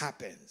life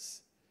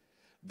happens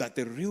that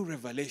the real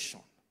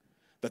revelation,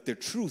 that the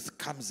truth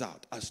comes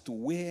out as to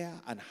where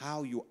and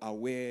how you are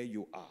where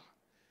you are.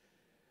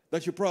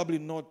 That you're probably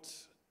not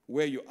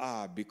where you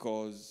are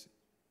because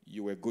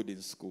you were good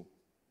in school.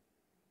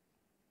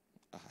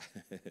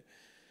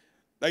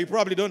 That you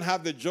probably don't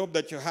have the job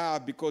that you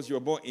have because you're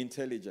more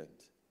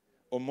intelligent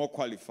or more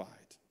qualified.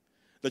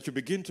 That you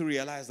begin to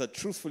realize that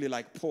truthfully,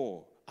 like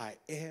Paul, I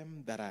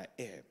am that I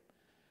am,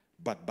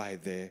 but by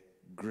the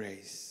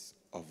grace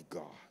of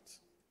God.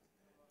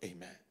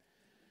 Amen.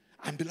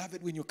 And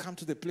beloved, when you come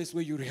to the place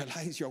where you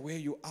realize you're where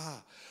you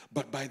are,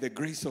 but by the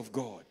grace of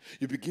God,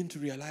 you begin to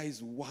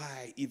realize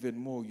why even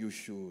more you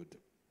should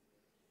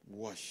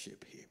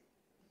worship Him.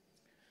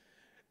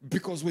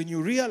 Because when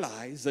you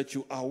realize that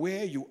you are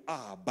where you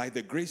are by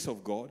the grace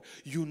of God,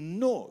 you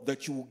know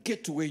that you will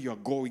get to where you're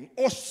going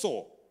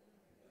also.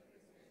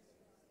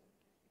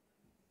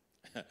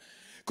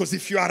 Because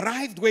if you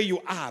arrived where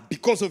you are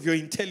because of your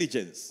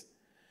intelligence,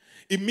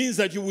 it means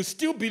that you will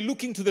still be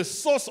looking to the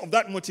source of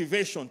that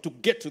motivation to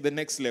get to the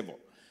next level.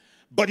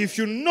 But if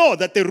you know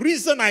that the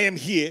reason I am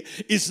here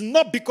is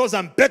not because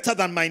I'm better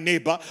than my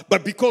neighbor,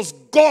 but because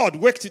God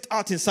worked it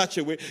out in such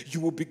a way, you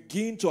will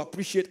begin to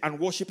appreciate and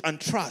worship and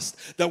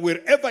trust that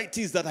wherever it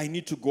is that I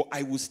need to go,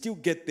 I will still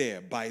get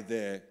there by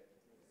the...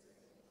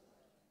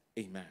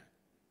 Amen.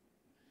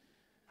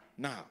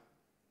 Now,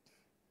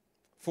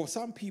 for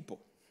some people,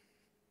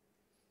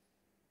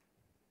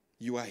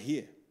 you are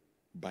here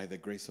by the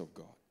grace of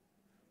God.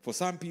 For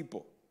some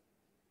people,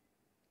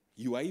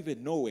 you are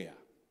even nowhere.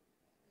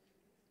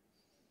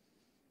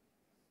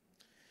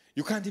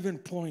 You can't even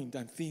point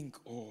and think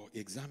or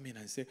examine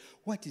and say,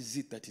 what is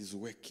it that is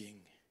working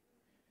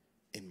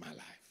in my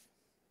life?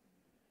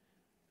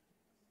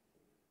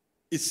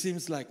 It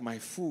seems like my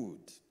food,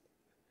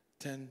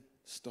 10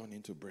 stone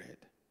into bread,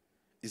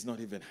 is not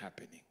even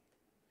happening.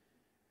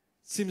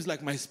 It seems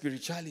like my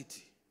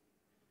spirituality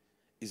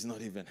is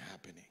not even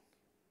happening.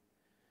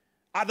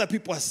 Other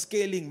people are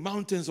scaling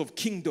mountains of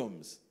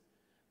kingdoms.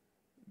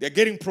 They're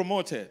getting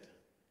promoted.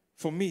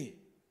 For me,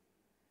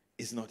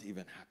 it's not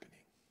even happening.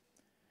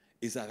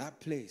 It's at that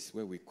place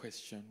where we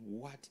question,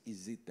 what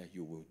is it that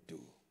you will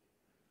do?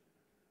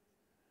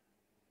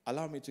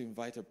 Allow me to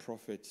invite a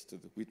prophet to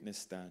the witness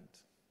stand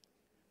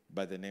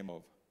by the name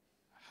of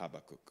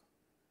Habakkuk.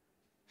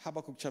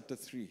 Habakkuk chapter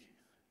 3,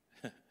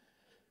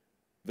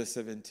 verse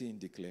 17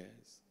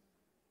 declares,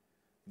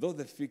 though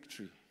the fig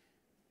tree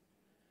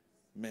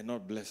may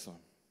not blossom,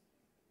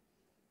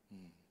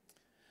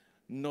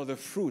 nor the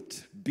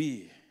fruit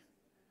be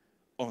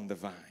on the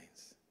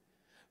vines,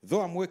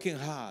 though I'm working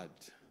hard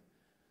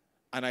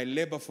and I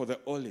labor for the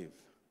olive,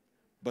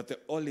 but the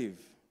olive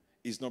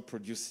is not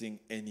producing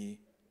any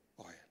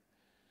oil.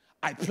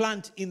 I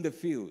plant in the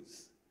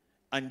fields,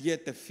 and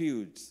yet the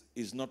fields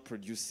is not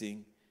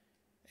producing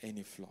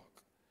any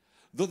flock.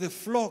 Though the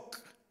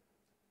flock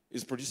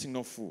is producing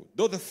no food,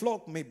 though the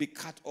flock may be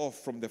cut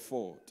off from the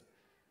fold,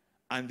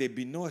 and there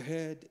be no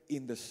herd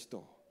in the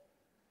store,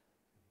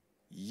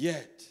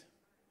 yet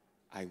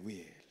I will.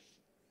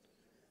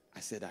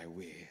 I said I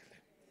will.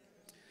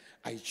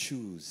 I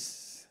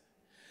choose.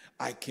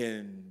 I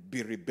can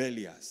be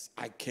rebellious.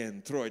 I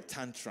can throw a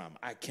tantrum.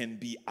 I can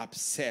be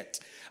upset.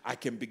 I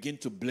can begin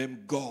to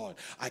blame God.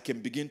 I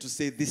can begin to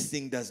say this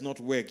thing does not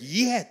work.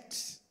 Yet,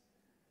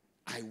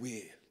 I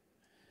will.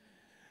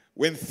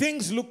 When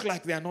things look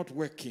like they are not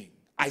working,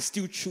 I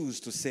still choose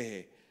to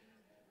say,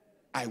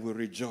 I will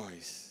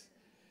rejoice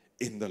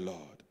in the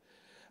Lord.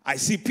 I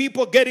see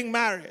people getting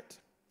married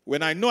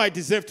when I know I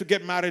deserve to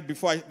get married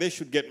before they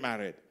should get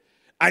married.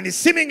 And it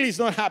seemingly is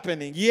not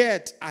happening,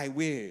 yet I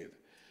will.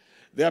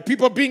 There are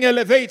people being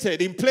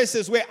elevated in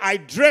places where I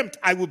dreamt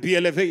I would be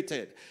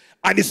elevated.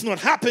 And it's not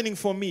happening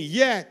for me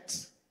yet.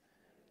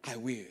 I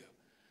will.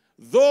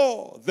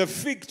 Though the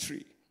fig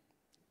tree,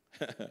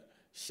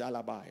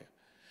 Shalabaya,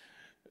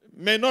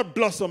 may not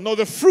blossom, nor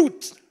the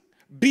fruit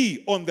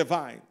be on the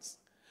vines.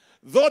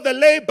 Though the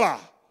labor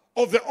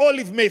of the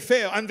olive may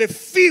fail, and the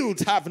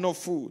fields have no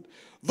food.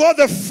 Though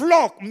the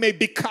flock may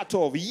be cut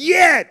off,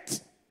 yet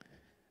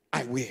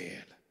I will.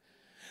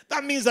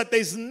 That means that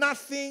there's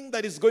nothing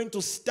that is going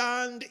to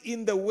stand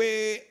in the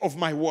way of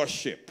my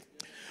worship.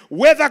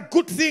 Whether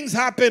good things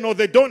happen or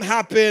they don't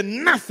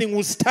happen, nothing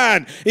will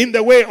stand in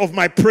the way of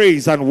my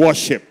praise and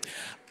worship.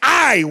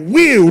 I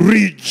will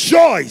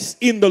rejoice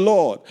in the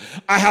Lord.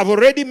 I have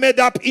already made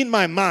up in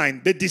my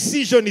mind. The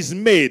decision is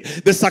made.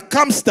 The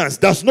circumstance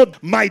does not.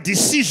 My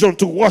decision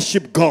to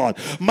worship God.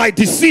 My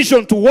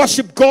decision to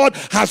worship God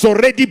has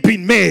already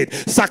been made.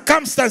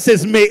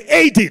 Circumstances may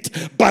aid it,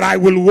 but I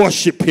will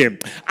worship Him.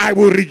 I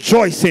will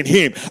rejoice in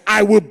Him.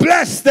 I will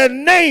bless the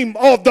name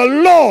of the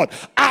Lord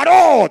at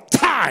all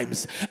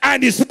times,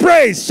 and His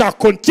praise shall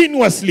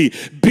continuously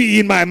be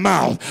in my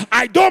mouth.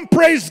 I don't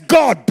praise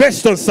God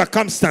based on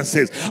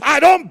circumstances.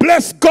 I don't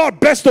bless God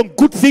based on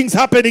good things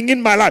happening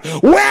in my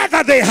life.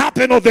 Whether they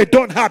happen or they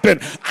don't happen,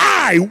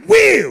 I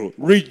will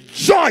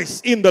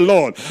rejoice in the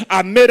Lord.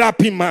 I'm made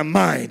up in my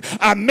mind.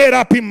 I'm made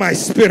up in my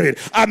spirit.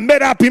 I'm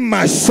made up in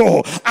my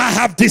soul. I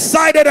have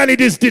decided and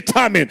it is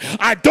determined.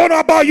 I don't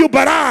know about you,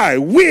 but I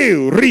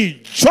will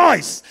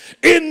rejoice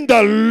in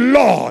the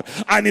Lord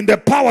and in the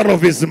power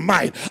of His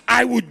might.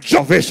 I will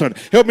salvation.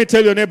 Help me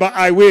tell your neighbor,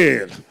 I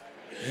will.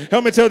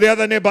 Help me tell the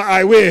other neighbor,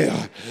 I will.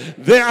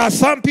 There are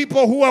some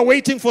people who are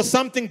waiting for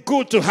something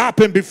good to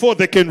happen before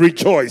they can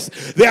rejoice.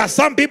 There are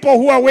some people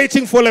who are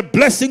waiting for a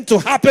blessing to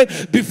happen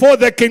before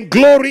they can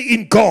glory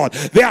in God.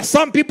 There are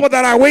some people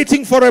that are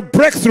waiting for a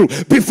breakthrough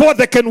before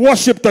they can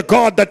worship the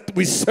God that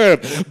we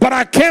serve. But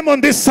I came on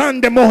this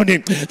Sunday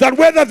morning that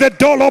whether the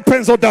door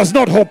opens or does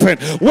not open,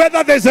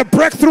 whether there's a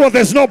breakthrough or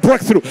there's no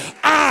breakthrough,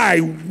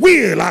 I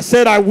will. I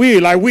said I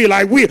will. I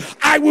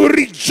will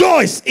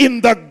rejoice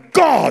in the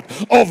God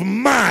of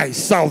my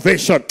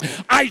salvation.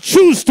 I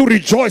choose to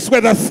rejoice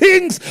whether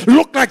things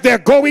look like they're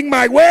going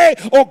my way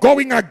or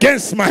going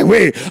against my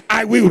way.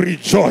 I will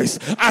rejoice.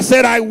 I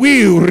said I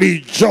will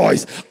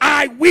rejoice.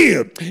 I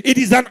will. It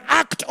is an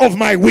act of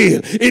my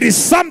will. It is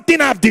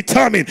something I've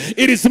determined.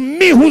 It is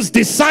me who's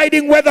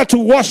deciding whether to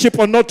worship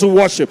or not to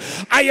worship.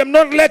 I am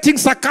not letting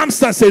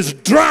circumstances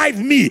drive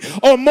me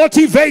or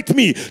motivate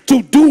me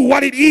to do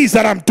what it is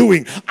that I'm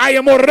doing. I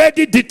am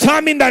already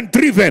determined and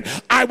driven.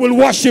 I will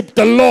worship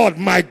the Lord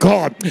my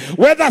God.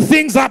 Whether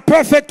things are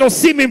perfect or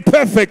seem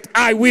imperfect,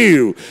 I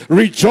will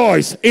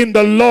rejoice in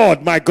the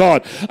Lord my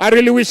God. I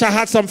really wish I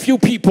had some few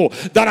people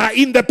that are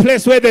in the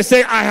place where they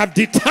say, I have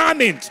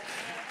determined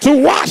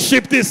to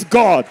worship this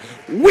God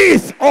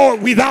with or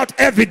without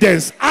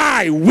evidence.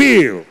 I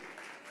will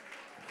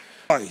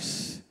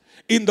rejoice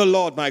in the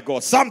Lord my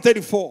God. Psalm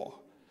 34,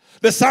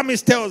 the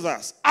psalmist tells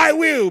us, I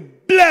will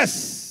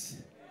bless.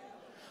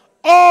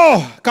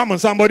 Oh, come on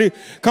somebody.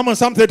 Come on,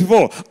 Psalm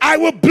 34. I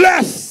will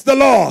bless the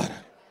Lord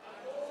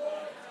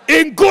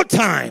in good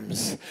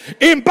times,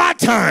 in bad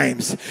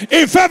times,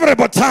 in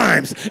favorable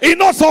times, in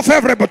not so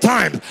favorable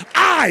times.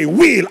 I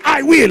will.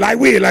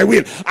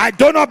 I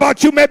don't know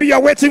about you. Maybe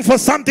you're waiting for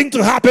something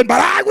to happen, but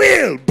I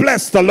will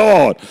bless the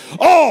Lord.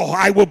 Oh,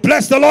 I will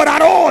bless the Lord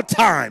at all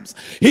times.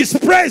 His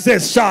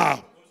praises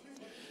shall.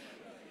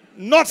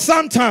 Not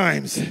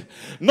sometimes,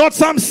 not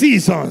some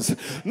seasons,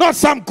 not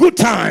some good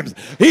times.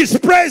 His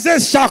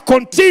praises shall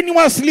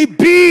continuously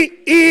be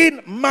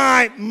in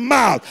my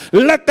mouth.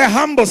 Let the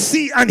humble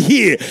see and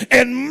hear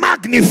and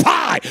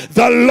magnify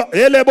the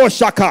Lord.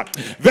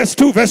 Verse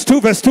 2.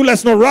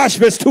 Let's not rush.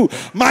 Verse 2.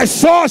 My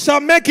soul shall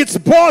make its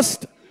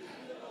boast.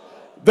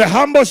 The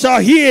humble shall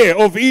hear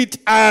of it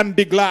and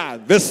be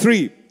glad. Verse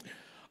 3.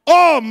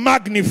 Oh,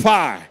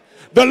 magnify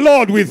the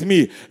Lord with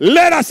me.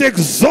 Let us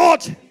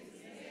exalt.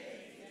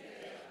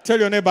 Tell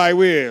your neighbor, I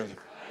will.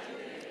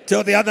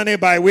 Tell the other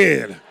neighbor, I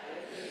will.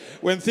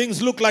 When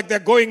things look like they're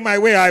going my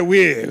way, I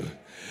will.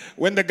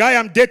 When the guy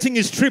I'm dating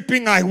is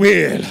tripping, I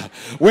will.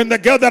 When the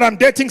girl that I'm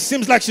dating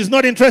seems like she's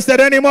not interested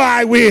anymore,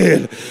 I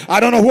will. I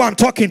don't know who I'm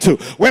talking to.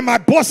 When my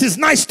boss is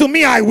nice to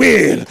me, I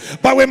will.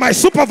 But when my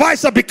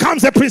supervisor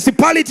becomes a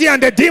principality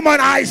and a demon,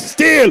 I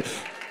still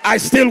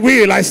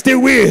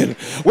will.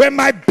 When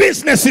my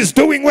business is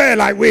doing well,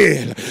 I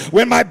will.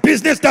 When my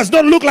business does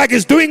not look like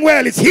it's doing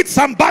well, it's hit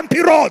some bumpy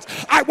roads,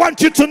 I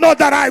want you to know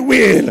that I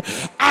will.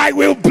 I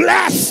will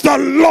bless the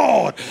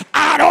Lord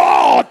at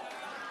all,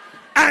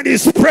 and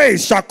His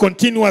praise shall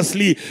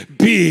continuously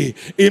be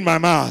in my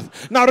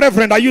mouth. Now,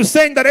 Reverend, are you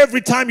saying that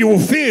every time you will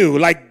feel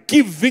like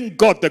giving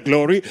God the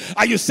glory?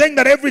 Are you saying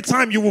that every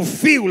time you will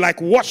feel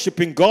like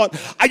worshiping God?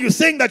 Are you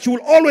saying that you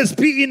will always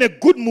be in a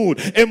good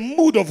mood, a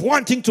mood of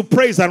wanting to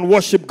praise and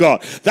worship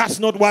God? That's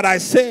not what I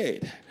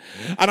said.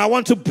 And I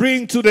want to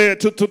bring to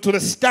the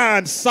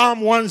stand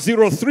Psalm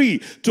 103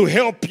 to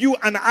help you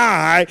and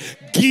I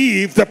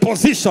give the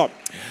position.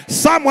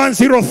 Psalm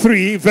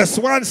 103 verse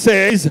 1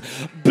 says,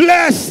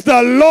 bless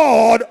the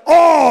Lord,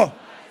 all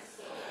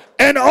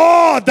and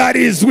all that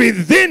is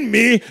within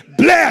me,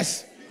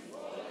 bless.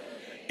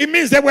 It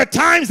means there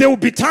will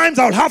be times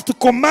I'll have to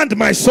command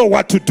my soul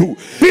what to do.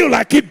 Feel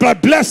like it,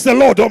 but bless the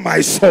Lord, oh my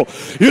soul.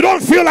 You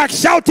don't feel like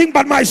shouting,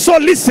 but my soul,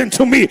 listen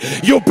to me.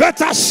 You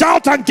better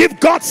shout and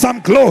give God some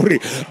glory.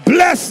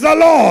 Bless the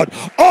Lord,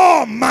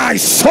 oh my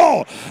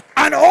soul,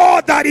 and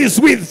all that is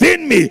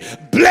within me,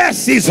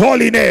 bless his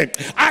holy name.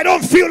 I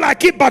don't feel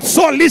like it, but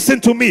soul,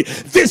 listen to me.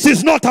 This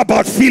is not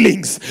about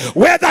feelings.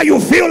 Whether you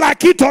feel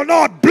like it or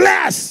not,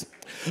 bless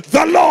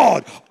the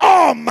Lord,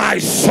 oh my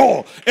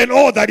soul, and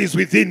all that is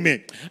within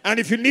me.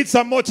 And if you need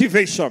some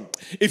motivation,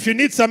 if you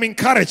need some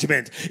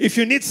encouragement, if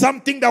you need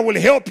something that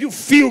will help you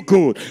feel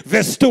good,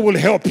 verse 2 will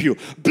help you.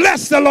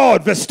 Bless the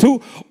Lord, verse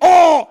 2.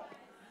 Oh,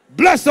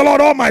 bless the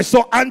Lord, oh my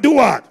soul, and do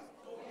what?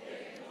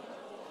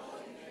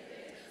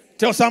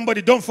 Tell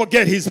somebody, don't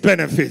forget his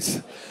benefits.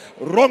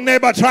 Wrong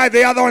neighbor, try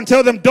the other one.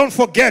 Tell them, don't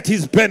forget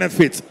his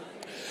benefits.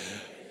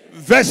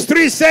 Verse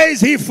 3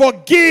 says, he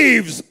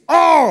forgives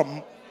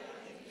all.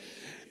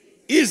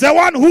 He's the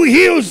one who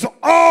heals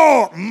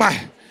all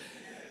my.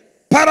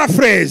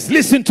 Paraphrase,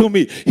 listen to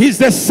me. He's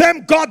the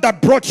same God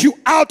that brought you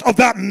out of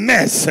that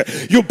mess.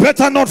 You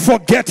better not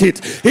forget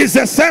it. He's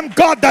the same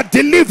God that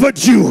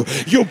delivered you.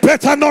 You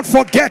better not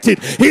forget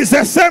it. He's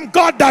the same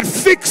God that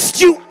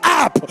fixed you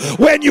up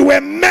when you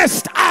were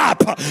messed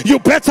up. You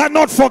better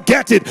not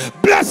forget it.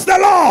 Bless the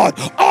Lord,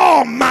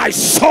 oh my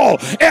soul,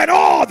 and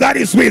all that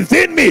is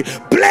within me.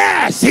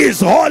 Bless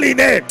his holy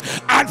name,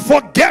 and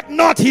forget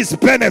not his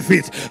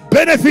benefits.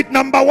 Benefit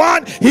number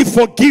 1, he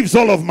forgives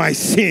all of my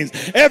sins.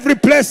 Every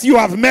place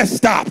you have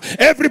messed up,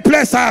 every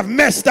place I have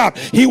messed up,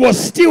 he was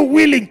still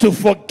willing to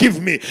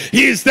forgive me.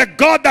 He is the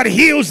God that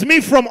heals me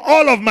from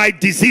all of my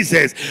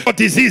diseases,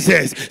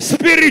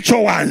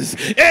 spiritual ones,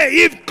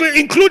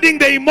 including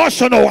the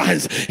emotional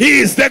ones.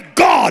 He is the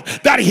God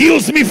that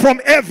heals me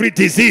from every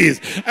disease.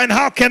 And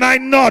how can I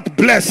not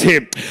bless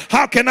him?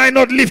 How can I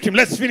not lift him?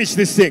 Let's finish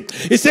this thing.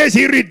 It says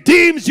he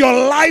redeems your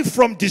life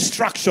from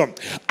destruction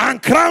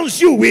and crowns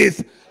you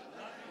with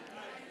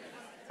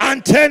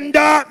and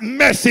tender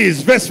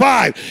mercies. Verse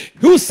 5,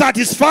 who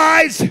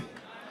satisfies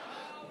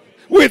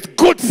with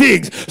good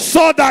things,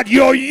 so that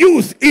your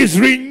youth is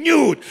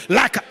renewed.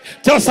 Like,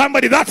 tell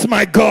somebody, that's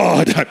my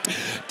God.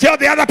 Tell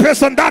the other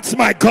person, that's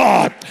my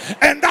God.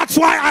 And that's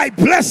why I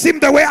bless him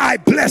the way I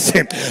bless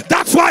him.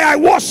 That's why I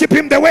worship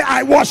him the way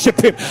I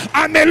worship him.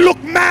 I may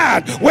look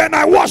mad when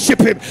I worship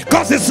him,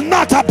 because it's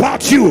not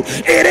about you,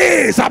 it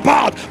is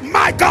about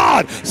my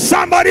God.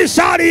 Somebody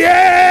shout,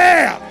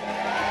 yeah.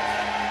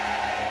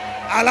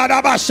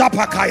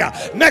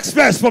 Next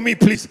verse for me,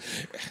 please.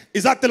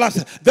 Is that the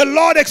last? The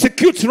Lord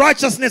executes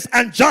righteousness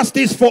and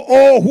justice for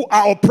all who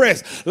are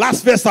oppressed.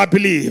 Last verse, I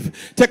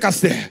believe. Take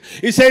us there.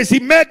 It says, he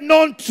made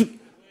known to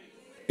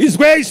his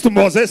ways to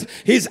Moses,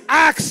 his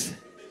acts.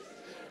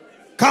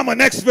 Come on,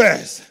 next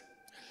verse.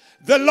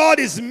 The Lord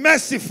is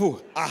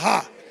merciful,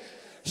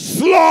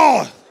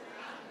 slow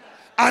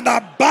and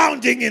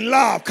abounding in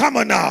love. Come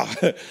on now.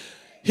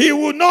 He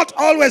will not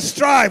always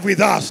strive with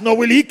us, nor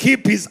will he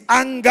keep his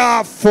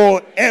anger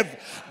forever.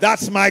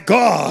 That's my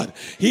God.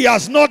 He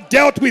has not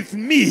dealt with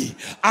me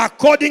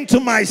according to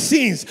my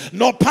sins,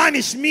 nor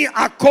punished me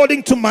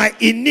according to my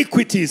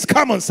iniquities.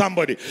 Come on,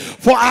 somebody.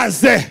 For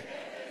as the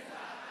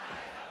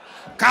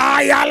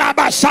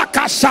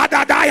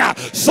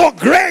so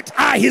great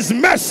are his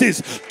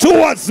mercies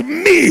towards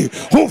me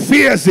who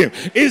fears him.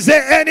 Is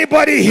there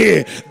anybody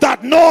here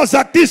that knows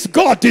that this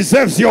God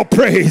deserves your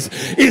praise?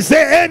 Is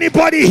there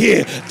anybody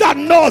here that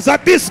knows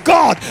that this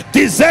God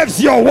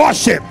deserves your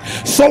worship?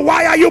 So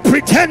why are you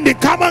pretending?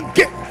 Come on,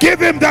 give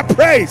him the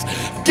praise,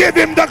 give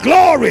him the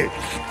glory.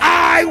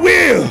 I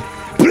will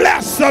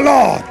bless the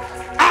Lord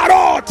at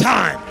all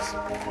times.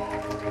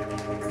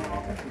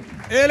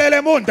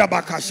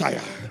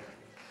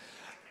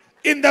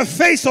 In the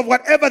face of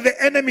whatever the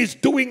enemy is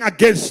doing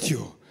against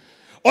you,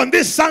 on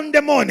this Sunday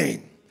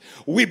morning,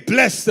 we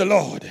bless the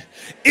Lord.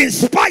 In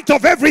spite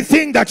of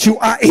everything that you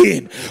are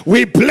in,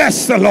 we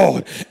bless the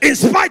Lord. In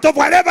spite of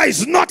whatever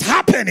is not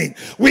happening,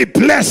 we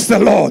bless the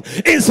Lord.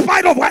 In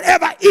spite of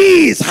whatever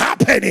is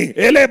happening,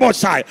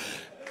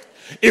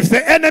 if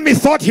the enemy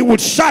thought he would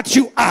shut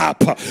you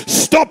up,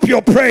 stop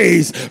your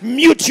praise,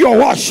 mute your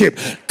worship,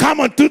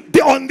 come on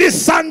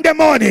this Sunday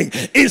morning,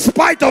 in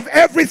spite of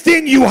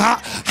everything you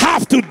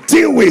have to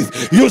deal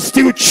with, you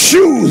still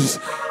choose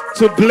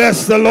to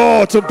bless the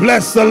Lord, to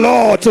bless the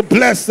Lord, to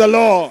bless the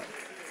Lord.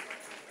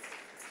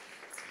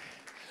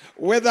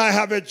 Whether I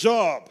have a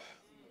job,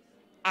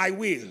 I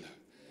will.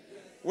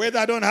 Whether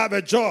I don't have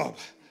a job,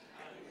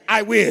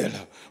 I will.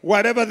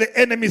 Whatever the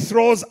enemy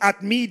throws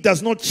at me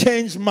does not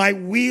change my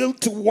will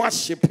to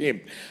worship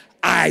him.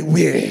 I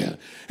will.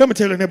 Let me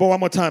tell your neighbor one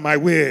more time, I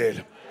will.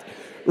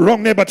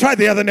 Wrong neighbor, try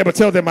the other neighbor,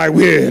 tell them I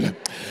will.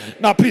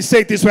 Now please say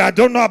it this way. I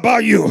don't know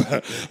about you,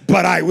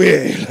 but I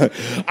will.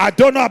 I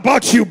don't know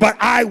about you, but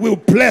I will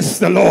bless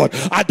the Lord.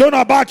 I don't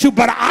know about you,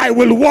 but I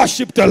will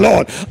worship the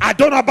Lord. I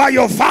don't know about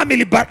your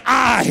family, but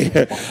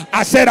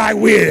I said I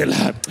will.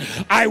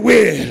 I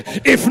will.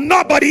 If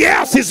nobody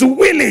else is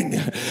willing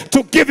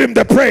to give him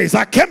the praise,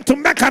 I came to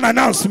make an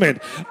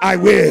announcement. I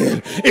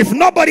will. If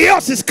nobody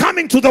else is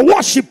coming to the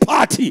worship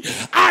party,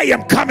 I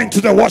am coming to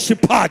the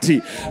worship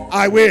party.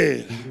 I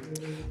will.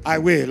 I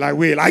will. I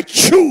will. I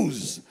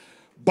choose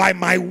by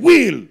my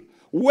will,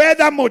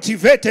 whether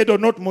motivated or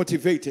not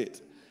motivated.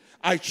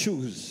 I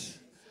choose.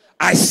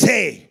 I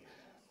say,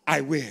 I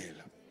will.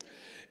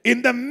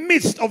 In the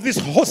midst of this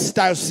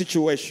hostile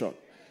situation,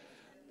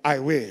 I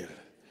will.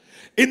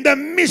 In the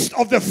midst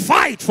of the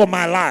fight for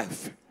my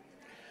life,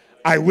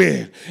 I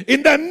will.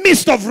 In the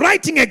midst of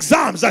writing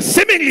exams that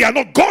seemingly are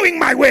not going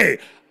my way,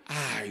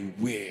 I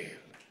will.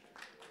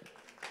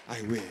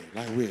 I will.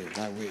 I will.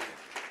 I will.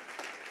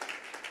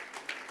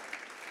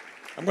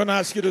 I'm going to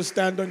ask you to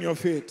stand on your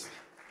feet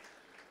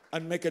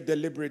and make a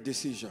deliberate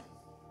decision.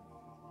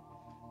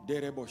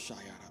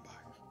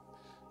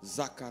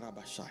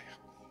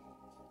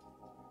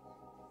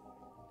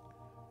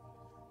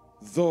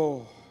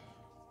 Though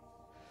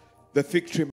the fig tree